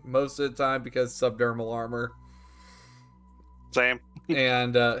clothing most of the time because subdermal armor. Same.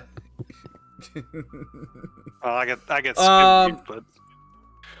 And I get skin but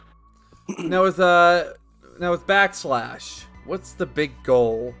now with Backslash, what's the big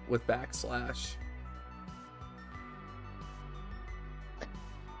goal with Backslash?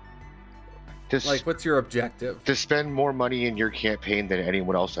 Like, what's your objective? To spend more money in your campaign than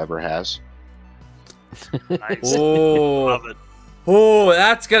anyone else ever has. nice. Oh, Love it. oh,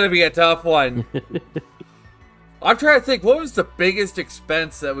 that's gonna be a tough one. I'm trying to think. What was the biggest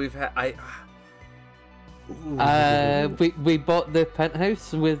expense that we've had? we bought the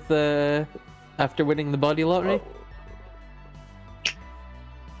penthouse with after winning the body lottery.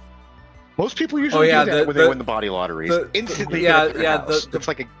 Most people usually yeah, do that when the- they win the body lotteries. the- Instantly, yeah, get their yeah, house. the- It's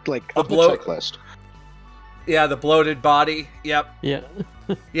like a the bloat- checklist. Yeah, the bloated body. Yep. Yeah.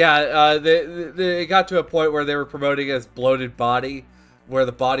 Yeah, they got to a point where they were promoting it as bloated body, where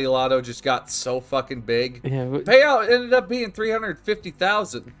the body lotto just got so fucking big. Yeah. Payout ended up being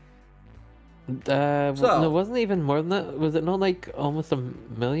 350,000. No, So- it wasn't even more than that. Was it not like almost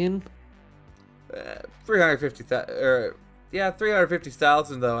 $1 million? 350,000. Yeah,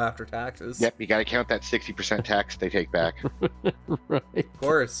 350,000 though after taxes. Yep, you got to count that 60% tax they take back. Right. Of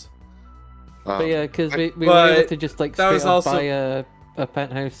course. But yeah, because we were but able to just like that was straight up also- buy a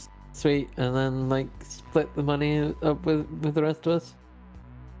penthouse suite and then like split the money up with the rest of us.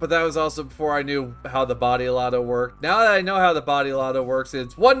 But that was also before I knew how the body lotto worked. Now that I know how the body lotto works,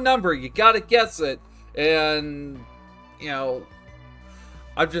 it's one number, you gotta guess it. And, you know,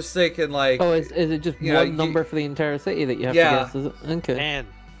 I'm just thinking like... Oh, is it just Yeah, one you- number for the entire city that you have Yeah. to guess? Is it? Okay. Man,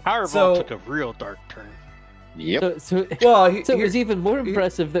 Powerball So- took a real dark turn. Yep. So Well, it was even more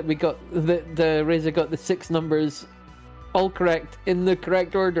impressive that we got the Razor got the 6 numbers all correct in the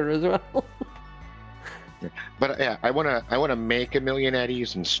correct order as well. But yeah, I wanna make $1 million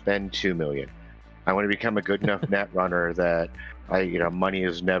eddies and spend $2 million. I want to become a good enough net runner that money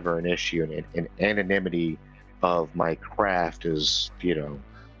is never an issue, and anonymity of my craft is,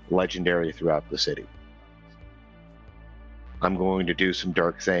 legendary throughout the city. I'm going to do some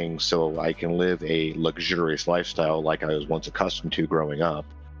dark things so I can live a luxurious lifestyle like I was once accustomed to growing up.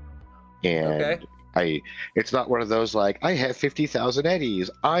 And it's not one of those like, I have 50,000 eddies,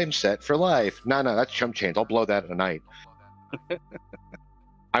 I'm set for life. No, that's chump change. I'll blow that in a night.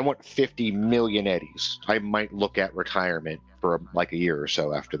 I want 50 million eddies. I might look at retirement for like a year or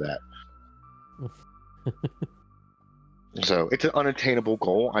so after that. So it's an unattainable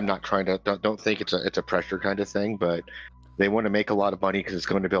goal. I'm not trying to, don't think it's a pressure kind of thing, but they want to make a lot of money because it's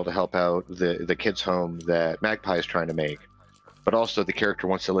going to be able to help out the kids' home that Magpie is trying to make. But also the character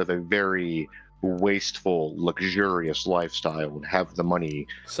wants to live a very wasteful, luxurious lifestyle and have the money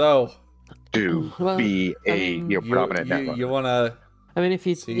to be a prominent network. You want to... I mean, if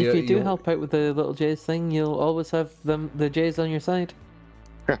you do help out with the little Jays thing, you'll always have the Jays on your side.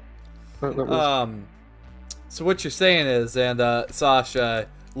 So what you're saying is, and Sasha,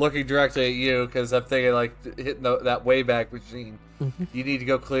 looking directly at you, because I'm thinking like hitting that Wayback Machine, you need to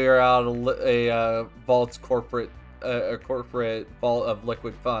go clear out a vault's corporate vault of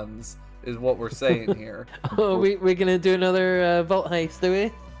liquid funds, is what we're saying here. Oh, we're gonna do another vault heist, do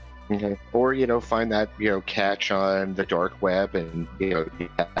we? Okay. Or find that catch on the dark web and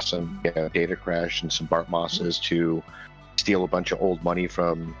have some data crash and some Bart Mosses to steal a bunch of old money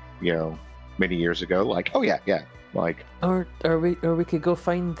from many years ago. Like, oh yeah, like. Or we could go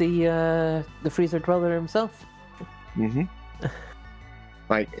find the freezer dweller himself.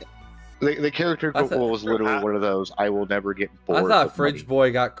 Like the character was literally one of those. I will never get bored. I thought Fridge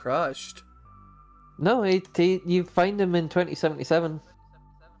Boy got crushed. No, you find him in 2077.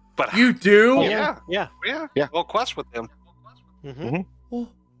 But you do? Yeah. Well, quest with him.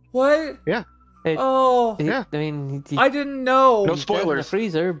 What? Yeah. Yeah. I mean, I didn't know. No spoilers. In the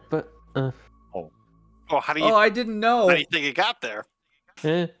freezer, but. How do you? I didn't know. How do you think it got there?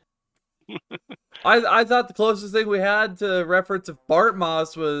 Yeah. I thought the closest thing we had to reference of Bart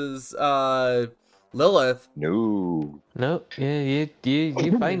Moss was Lilith. No. Yeah,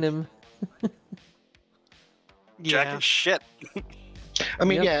 you find him. Jack and shit. I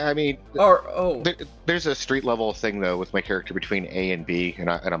mean, there's a street level thing though with my character between A and B, and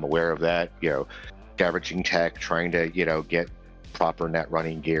I'm aware of that. Scavenging tech, trying to get proper net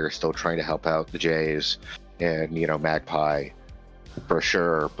running gear, still trying to help out the Jays and Magpie for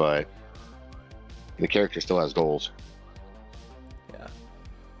sure, but the character still has goals.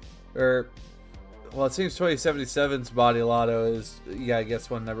 Yeah. Well, it seems 2077's body lotto is, I guess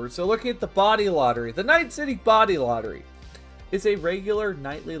one number. So looking at the body lottery, the Night City Body Lottery is a regular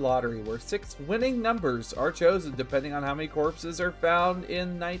nightly lottery where 6 winning numbers are chosen depending on how many corpses are found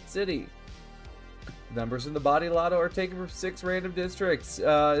in Night City. Numbers in the body lotto are taken from 6 random districts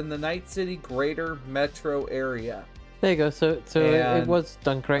in the Night City greater metro area. There you go. So it was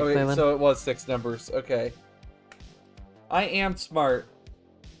done correctly. Okay, so it was 6 numbers. Okay. I am smart.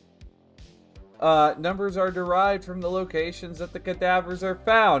 Numbers are derived from the locations that the cadavers are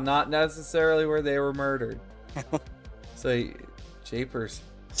found, not necessarily where they were murdered. So, japers.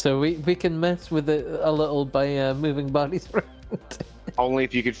 So we can mess with it a little by moving bodies around. Only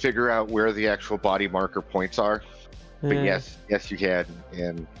if you could figure out where the actual body marker points are. But yes, you can.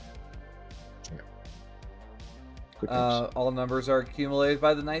 And all numbers are accumulated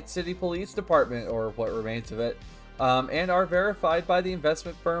by the Night City Police Department, or what remains of it, and are verified by the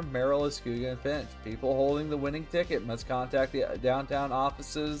investment firm Merrill, Escuga, and Finch. People holding the winning ticket must contact the downtown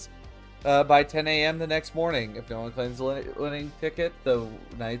offices by 10 a.m. the next morning. If no one claims the winning ticket, the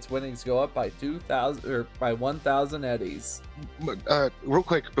night's winnings go up by 2,000 or by 1,000 eddies. Real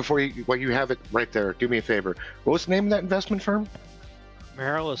quick, while you have it right there, do me a favor. What was the name of that investment firm?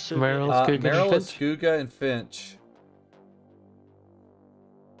 Merrill, Escuga, Escuga, and Finch.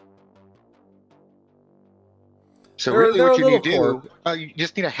 So really what you need to do, you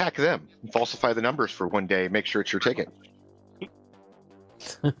just need to hack them, falsify the numbers for one day, make sure it's your ticket.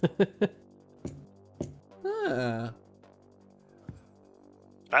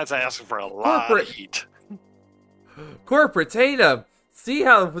 That's asking for a lot of heat. Corporates hate him. See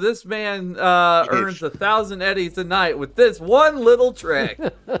how this man earns 1,000 eddies a night with this one little trick.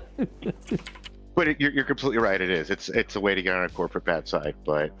 But you're completely right. It is. It's a way to get on a corporate bad side.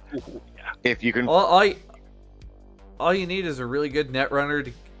 But if you can, all you need is a really good net runner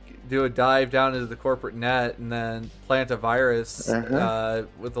to do a dive down into the corporate net and then plant a virus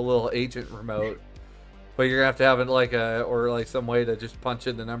with a little agent remote. But you're gonna have it some way to just punch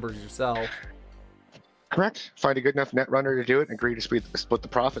in the numbers yourself. Correct. Find a good enough net runner to do it and agree to split the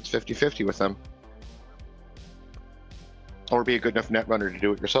profits 50-50 with them. Or be a good enough net runner to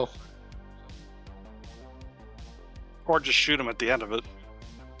do it yourself. Or just shoot him at the end of it.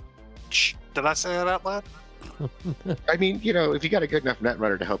 Shh, did I say that out loud? I mean, if you got a good enough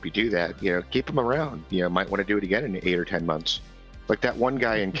netrunner to help you do that, keep him around. Might want to do it again in 8 or 10 months. Like that one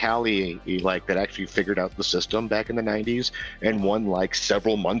guy in Cali, that actually figured out the system back in the 90s and won like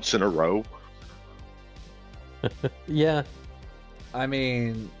several months in a row. Yeah. I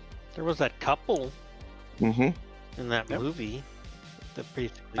mean, There was that couple Mm-hmm. in that movie that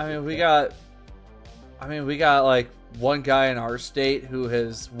basically. I mean, did we that. got like one guy in our state who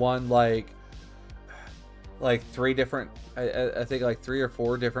has won like 3 different, I think like 3 or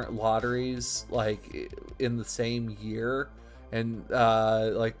 4 different lotteries like in the same year, and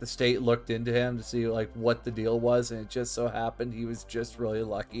like the state looked into him to see like what the deal was, and it just so happened he was just really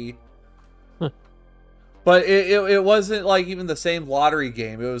lucky. But it wasn't like even the same lottery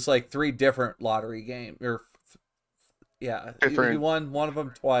game. It was like 3 different lottery games. Yeah, Different. he won one of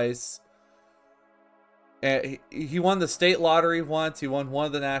them twice. And he won the state lottery once. He won one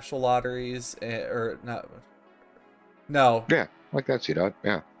of the national lotteries, or not? No. Yeah, like that, C-Dot.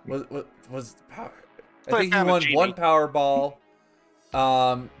 Yeah. Was power? I But think he I'm a won genie. 1 Powerball,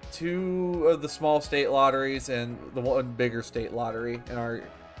 2 of the small state lotteries, and the one bigger state lottery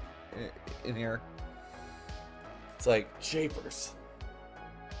in here. It's like Japers.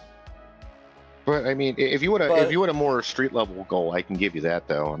 But I mean, if you want But- a more street level goal, I can give you that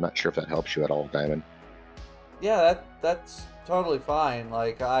though. I'm not sure if that helps you at all, Diamond. Yeah, that's totally fine.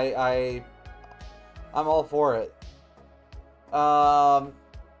 Like I'm all for it. So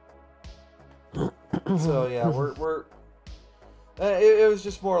yeah, we're it was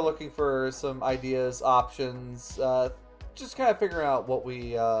just more looking for some ideas, options, just kind of figuring out what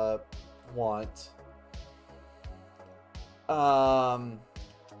we want.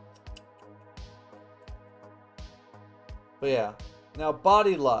 But yeah, now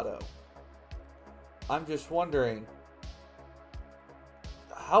Body Lotto. I'm just wondering,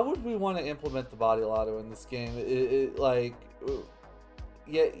 how would we want to implement the Body Lotto in this game?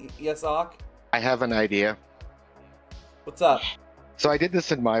 Yes, Ak? I have an idea. What's up? So I did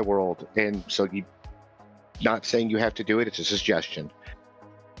this in my world, and so not saying you have to do it, it's a suggestion.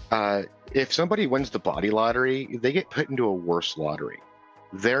 If somebody wins the body lottery, they get put into a worse lottery.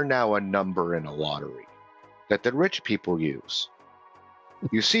 They're now a number in a lottery that the rich people use.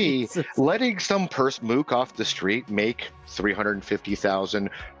 You see, letting some mook off the street make $350,000,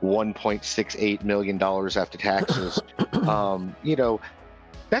 $1.68 million after taxes,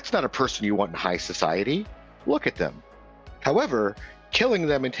 that's not a person you want in high society. Look at them. However, killing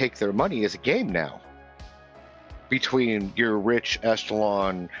them and take their money is a game now. Between your rich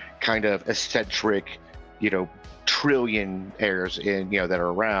echelon, kind of eccentric, trillionaires that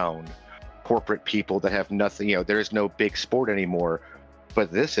are around, corporate people that have nothing, there is no big sport anymore. But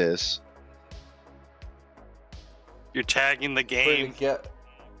this is. You're tagging the game.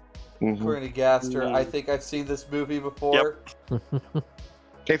 According to Gaster, I think I've seen this movie before.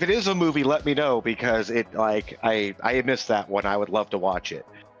 If it is a movie, let me know, because I missed that one. I would love to watch it.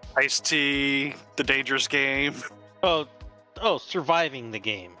 Ice-T, The Dangerous Game. Oh, surviving the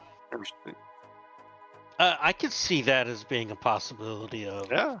game. I could see that as being a possibility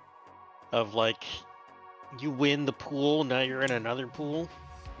of. Yeah. Of like, you win the pool, now you're in another pool.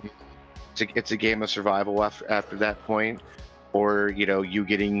 It's a game of survival after that point, or you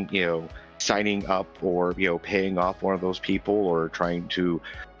getting signing up or paying off one of those people, or trying to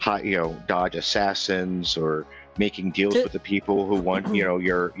dodge assassins, or making deals with the people who want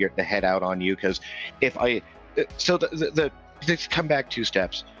your the head out on you. Because let's come back 2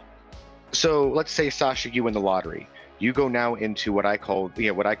 steps. So let's say, Sasha, you win the lottery. You go now into what I called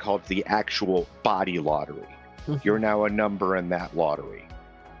the actual body lottery. You're now a number in that lottery.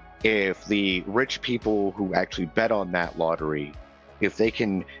 If the rich people who actually bet on that lottery, if they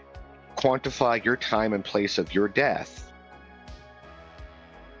can quantify your time and place of your death,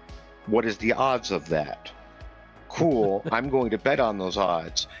 what is the odds of that? Cool, I'm going to bet on those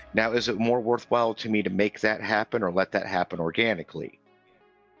odds. Now, is it more worthwhile to me to make that happen or let that happen organically?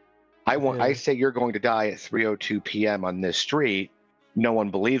 I say you're going to die at 3:02 p.m. on this street. No one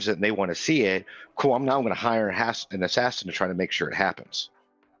believes it and they want to see it. Cool, I'm now going to hire an assassin to try to make sure it happens.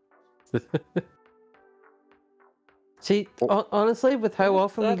 See, honestly, with how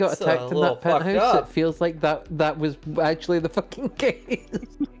often we got That's a attacked in little that fucked penthouse, up. it feels like that was actually the fucking case.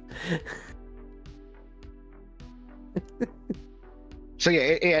 So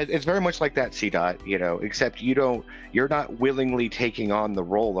yeah, it's very much like that, C-Dot, except you're not willingly taking on the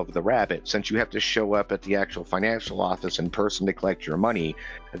role of the rabbit, since you have to show up at the actual financial office in person to collect your money.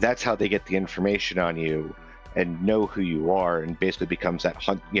 That's how they get the information on you and know who you are, and basically becomes that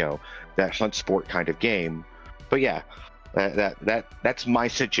hunt, that hunt sport kind of game, But yeah, that's my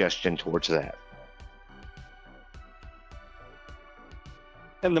suggestion towards that.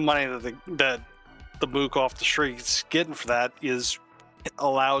 And the money that the mook off the streets getting for that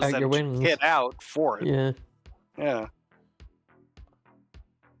allows Out your them to winnings. get out for it. Yeah. Yeah.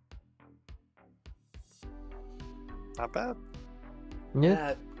 Not bad. Yeah.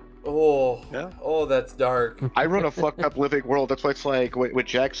 That- oh, Yeah. oh, that's dark. I run a fucked up living world. That's why it's like what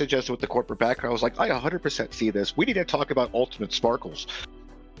Jack suggested with the corporate background. I was like, I 100% see this. We need to talk about ultimate sparkles.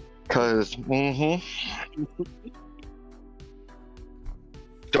 Because,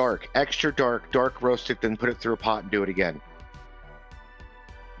 dark, extra dark roasted, then put it through a pot and do it again.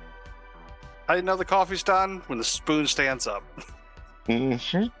 How do you know the coffee's done? When the spoon stands up.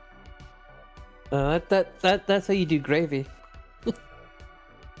 Mm-hmm. That's how you do gravy.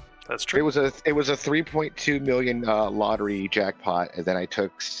 That's It true. was a 3.2 million lottery jackpot, and then I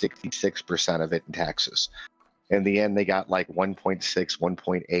took 66% of it in taxes. In the end, they got like 1.6,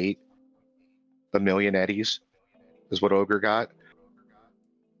 1.8 a million eddies, is what Ogre got.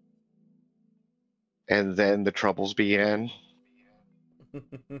 And then the troubles began.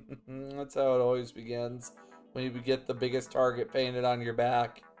 That's how it always begins. When you get the biggest target painted on your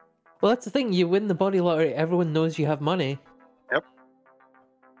back. Well, that's the thing. You win the body lottery, everyone knows you have money.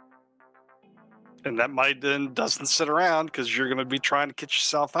 And that might then doesn't sit around because you're going to be trying to get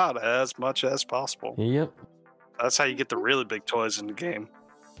yourself out as much as possible. Yep. That's how you get the really big toys in the game.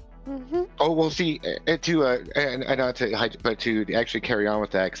 Oh well, see, and not to, but to actually carry on with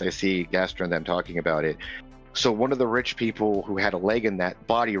that, because I see Gaston and them talking about it. So one of the rich people who had a leg in that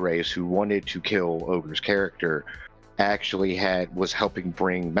body race, who wanted to kill Ogre's character, actually was helping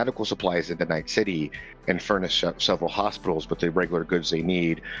bring medical supplies into Night City and furnish several hospitals with the regular goods they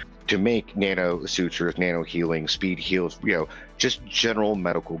need to make nano sutures, nano healing, speed heals, just general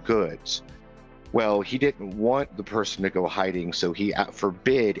medical goods. Well, he didn't want the person to go hiding, so he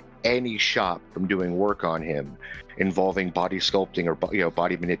forbid any shop from doing work on him involving body sculpting or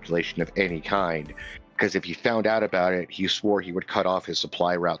body manipulation of any kind, because if he found out about it, he swore he would cut off his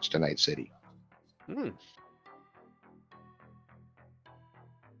supply routes to Night City.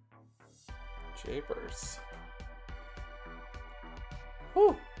 Japers.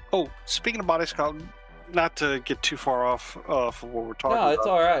 Whew. Oh, speaking of body sculpt, not to get too far off of what we're talking about. No, it's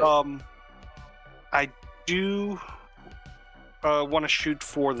all right. I do want to shoot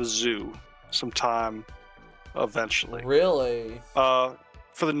for the zoo sometime eventually. Really?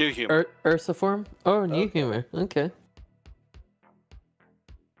 For the new human. Ursiform? Oh, new Okay. humor. Okay.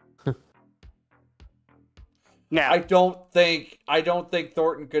 Now, I don't think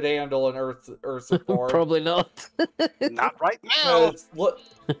Thornton could handle an Ursa form. Probably not. not right now.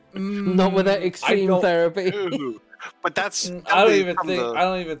 Not with that extreme don't- therapy. Ooh. But that's I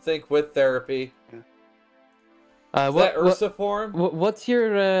don't even think with therapy. Is that Ursa form? What's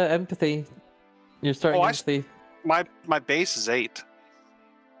your empathy? Your starting empathy? my base is 8.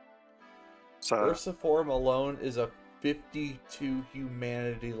 So Ursa form alone is a 52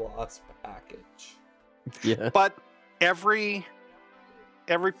 humanity loss package. Yeah. but every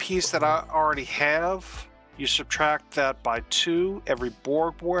piece that I already have, you subtract that by 2. Every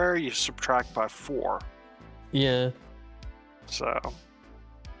Borg wear, you subtract by 4. Yeah. So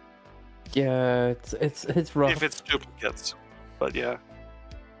Yeah, it's rough. if it's duplicates, but yeah.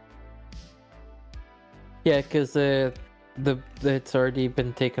 Yeah, because it's already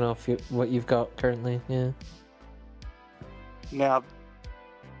been taken off what you've got currently. Yeah. Now,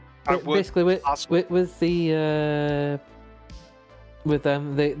 I would Basically, with possibly- with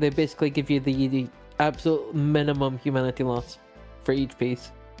them, they basically give you the absolute minimum humanity loss for each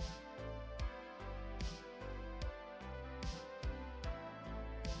piece.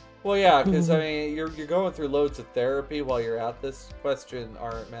 Well, yeah, because I mean, you're going through loads of therapy while you're at this question,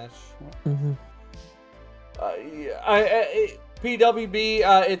 aren't Mesh? Mm-hmm. PWB,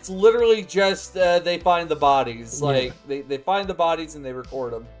 it's literally just they find the bodies. Like they find the bodies and they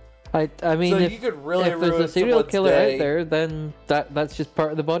record them. I mean, So if, you could really if there's ruin a serial someone's killer day. out there, then that's just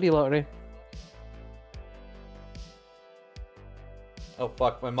part of the body lottery. Oh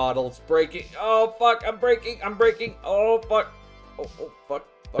fuck, my model's breaking. Oh fuck, I'm breaking. Oh fuck. Oh fuck.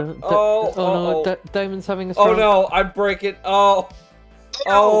 No, Diamond's having a Oh stroke. no, I'm breaking. Oh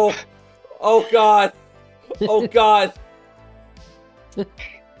god. Oh god.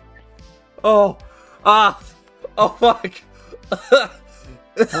 Oh fuck.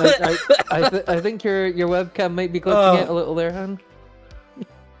 I think your webcam might be glitching out a little there, Han.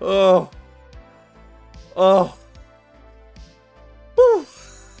 Oh. Whew.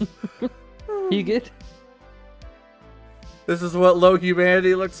 You good? This is what low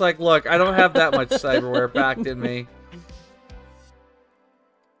humanity looks like. Look, I don't have that much cyberware packed in me.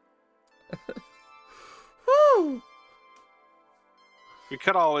 Woo! We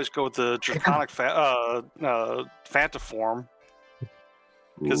could always go with the draconic Fanta form,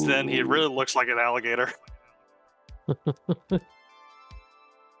 because then he really looks like an alligator.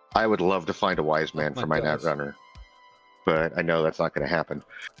 I would love to find a wise man Oh for my my gosh. Netrunner, but I know that's not going to happen.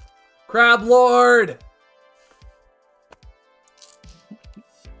 Crab Lord!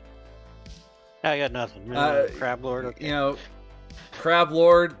 I got nothing. Crab Lord. Okay. You know, Crab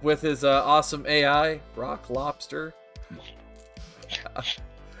Lord with his awesome AI, Rock Lobster.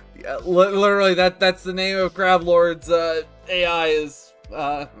 Yeah, literally, that's the name of Crab Lord's AI is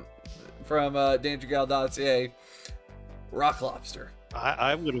from DangerGal.ca. Rock Lobster.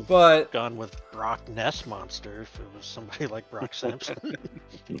 I would have But gone with Brock Ness Monster if it was somebody like Brock Simpson.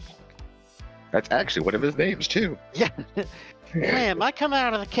 That's actually one of his names, too. Yeah. Ma'am, I come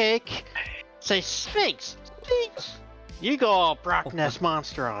out of the cake, say Sphinx, Sphinx. You go all Brock Ness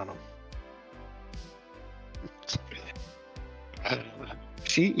Monster on him.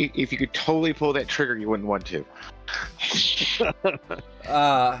 See, if you could totally pull that trigger, you wouldn't want to.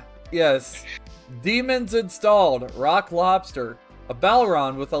 yes. Demons installed. Rock Lobster. A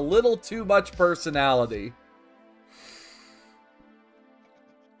Balron with a little too much personality.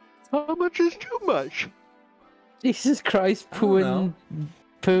 How much is too much? Jesus Christ, I don't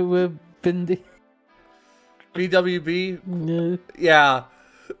Poo Bindi. BWB? No. Yeah.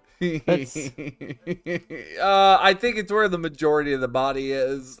 That's- I think it's where the majority of the body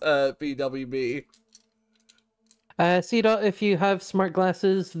is, BWB. See, if you have smart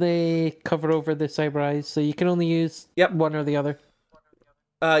glasses, they cover over the cyber eyes, so you can only use one or the other.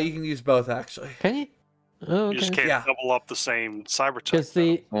 You can use both, actually. Can you? Oh, You just okay. can't double up the same cyber tech.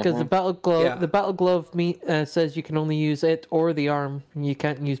 Because the battle glove, Yeah. the battle glove says you can only use it or the arm. You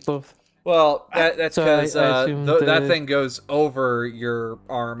can't use both. Well, that's So I because assume that thing goes over your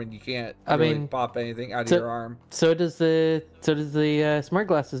arm, and you can't really pop anything out of your arm. So does the smart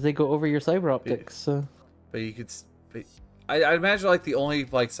glasses. They go over your cyber optics. So. But you could. I imagine like the only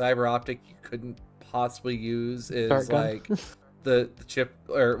like cyber optic you couldn't possibly use is Dart gun. like the chip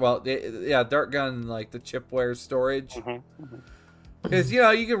or dart gun, like the chipware storage. Because you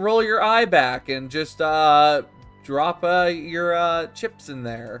can roll your eye back and just drop your chips in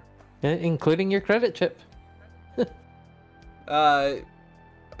there. Yeah, including your credit chip. I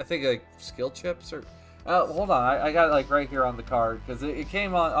think like skill chips or. Hold on, I got it like right here on the card because it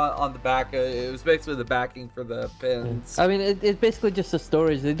came on the back. It was basically the backing for the pins. I mean, it's basically just a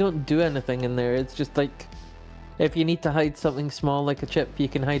storage. They don't do anything in there. It's just like if you need to hide something small like a chip, you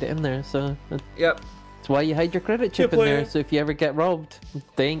can hide it in there. So Yep. that's why you hide your credit chip in there. So if you ever get robbed,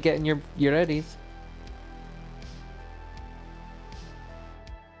 they ain't getting your eddies.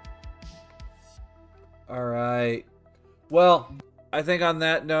 All right. Well, I think on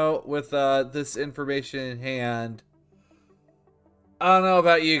that note, with this information in hand, I don't know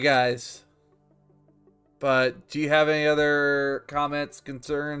about you guys, but do you have any other comments,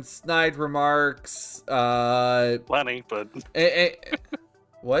 concerns, snide remarks? Plenty, but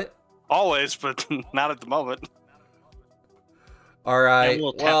What? always, but not at the moment. All right. And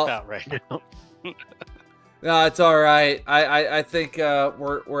we'll tap Well, out right now. no, it's all right. I think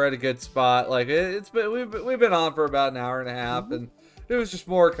we're at a good spot. Like we've been on for about an hour and a half, and it was just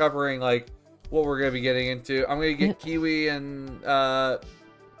more covering like what we're gonna be getting into. I'm gonna get Kiwi and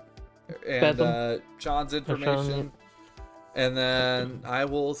Sean's information, and then I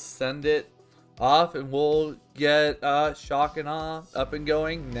will send it off, and we'll get Shock and Awe up and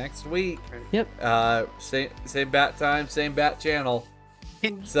going next week. Yep. Same bat time, same bat channel.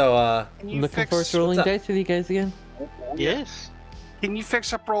 Can So you Looking forward to rolling what's up? dice with you guys again. Yes. Can you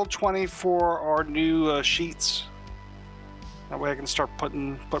fix up roll 20 for our new sheets? That way I can start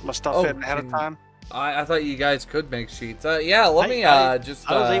putting my stuff in ahead of time. I thought you guys could make sheets. Yeah, let me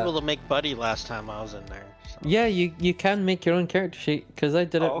just. I was able to make Buddy last time I was in there. So. Yeah, you can make your own character sheet because I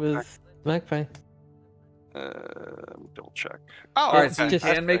did it okay. with Magpie. Let me double check. Oh, All right, so you Just-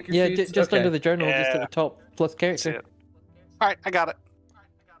 can make your Yeah, sheets. just Okay. under the journal, just at Yeah. the top, plus That's character. it. All right, I got it.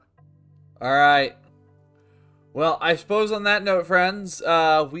 All right. Well, I suppose on that note, friends,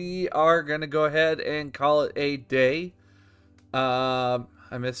 we are gonna go ahead and call it a day. I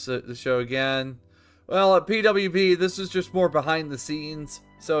missed the show again. Well, at PWB, this is just more behind the scenes,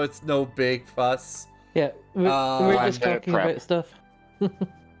 so it's no big fuss. Yeah, we're just Last-minute talking prep. about stuff.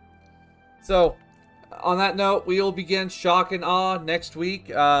 So, on that note, we will begin Shock and Awe next week.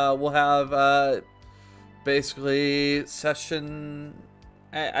 We'll have basically session.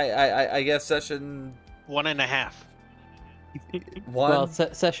 I guess session 1.5. One. Well,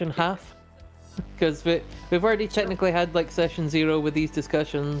 session half. Because we've already technically had like session 0 with these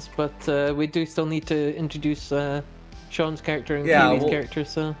discussions, but we do still need to introduce Sean's character and Kiwi's character,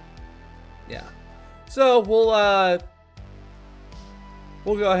 so... Yeah. So, we'll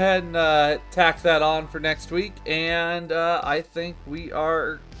go ahead and tack that on for next week, and I think we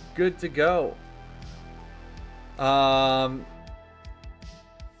are good to go. I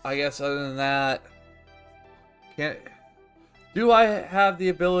guess other than that, do I have the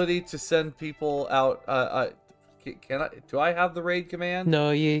ability to send people out? Can I? Do I have the raid command?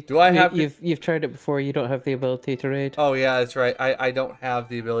 No, you've tried it before. You don't have the ability to raid. Oh yeah, that's right. I don't have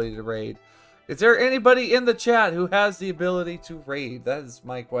the ability to raid. Is there anybody in the chat who has the ability to raid? That is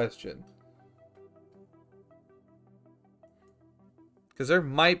my question. Because there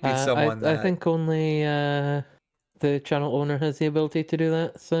might be someone I think only the channel owner has the ability to do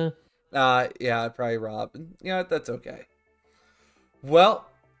that. So. Yeah, probably Rob. Yeah, that's okay. Well,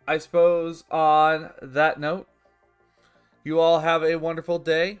 I suppose on that note, you all have a wonderful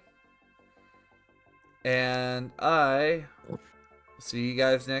day. And I will see you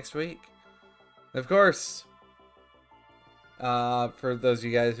guys next week. Of course, for those of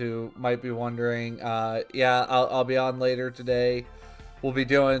you guys who might be wondering, yeah, I'll be on later today. We'll be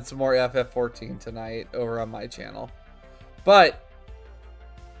doing some more FF14 tonight over on my channel. But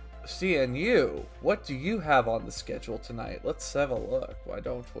CNU, what do you have on the schedule tonight? Let's have a look. Why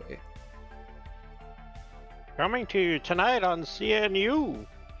don't we? Coming to you tonight on CNU.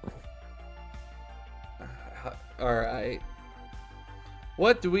 Alright.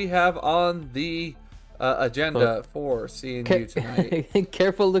 What do we have on the agenda for CNU tonight?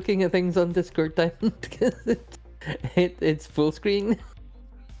 Careful looking at things on Discord, Diamond, because it's full screen.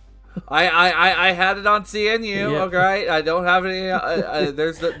 I had it on CNU. Yeah. Okay, I don't have any.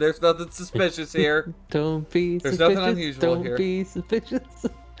 There's nothing suspicious here. Don't be. There's suspicious. nothing unusual don't here. Don't be suspicious.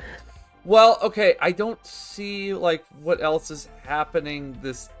 Well, okay, I don't see like what else is happening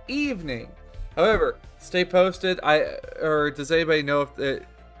this evening. However, stay posted. Does anybody know if the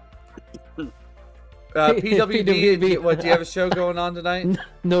PWD? What do you have a show going on tonight?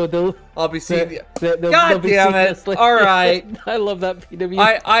 No, I'll be seeing you. God damn it! All right, I love that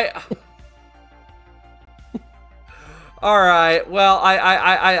PWD. All right. Well,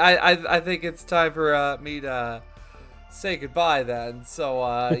 I think it's time for me to say goodbye then.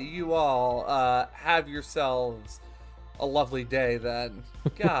 So you all have yourselves a lovely day then.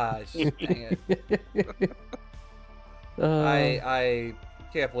 Gosh, dang it. I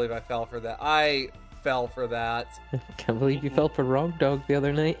can't believe I fell for that. I fell for that. Can't believe you fell for Wrong Dog the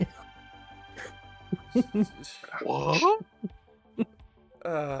other night. What?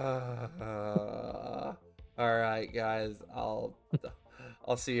 All right, guys. I'll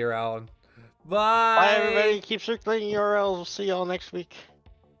see you around. Bye. Bye, everybody. Keep circling URLs. We'll see y'all next week.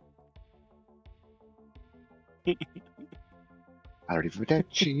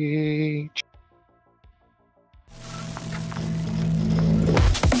 Arrivederci.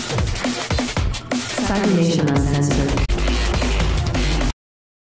 Cyber Nation Uncensored.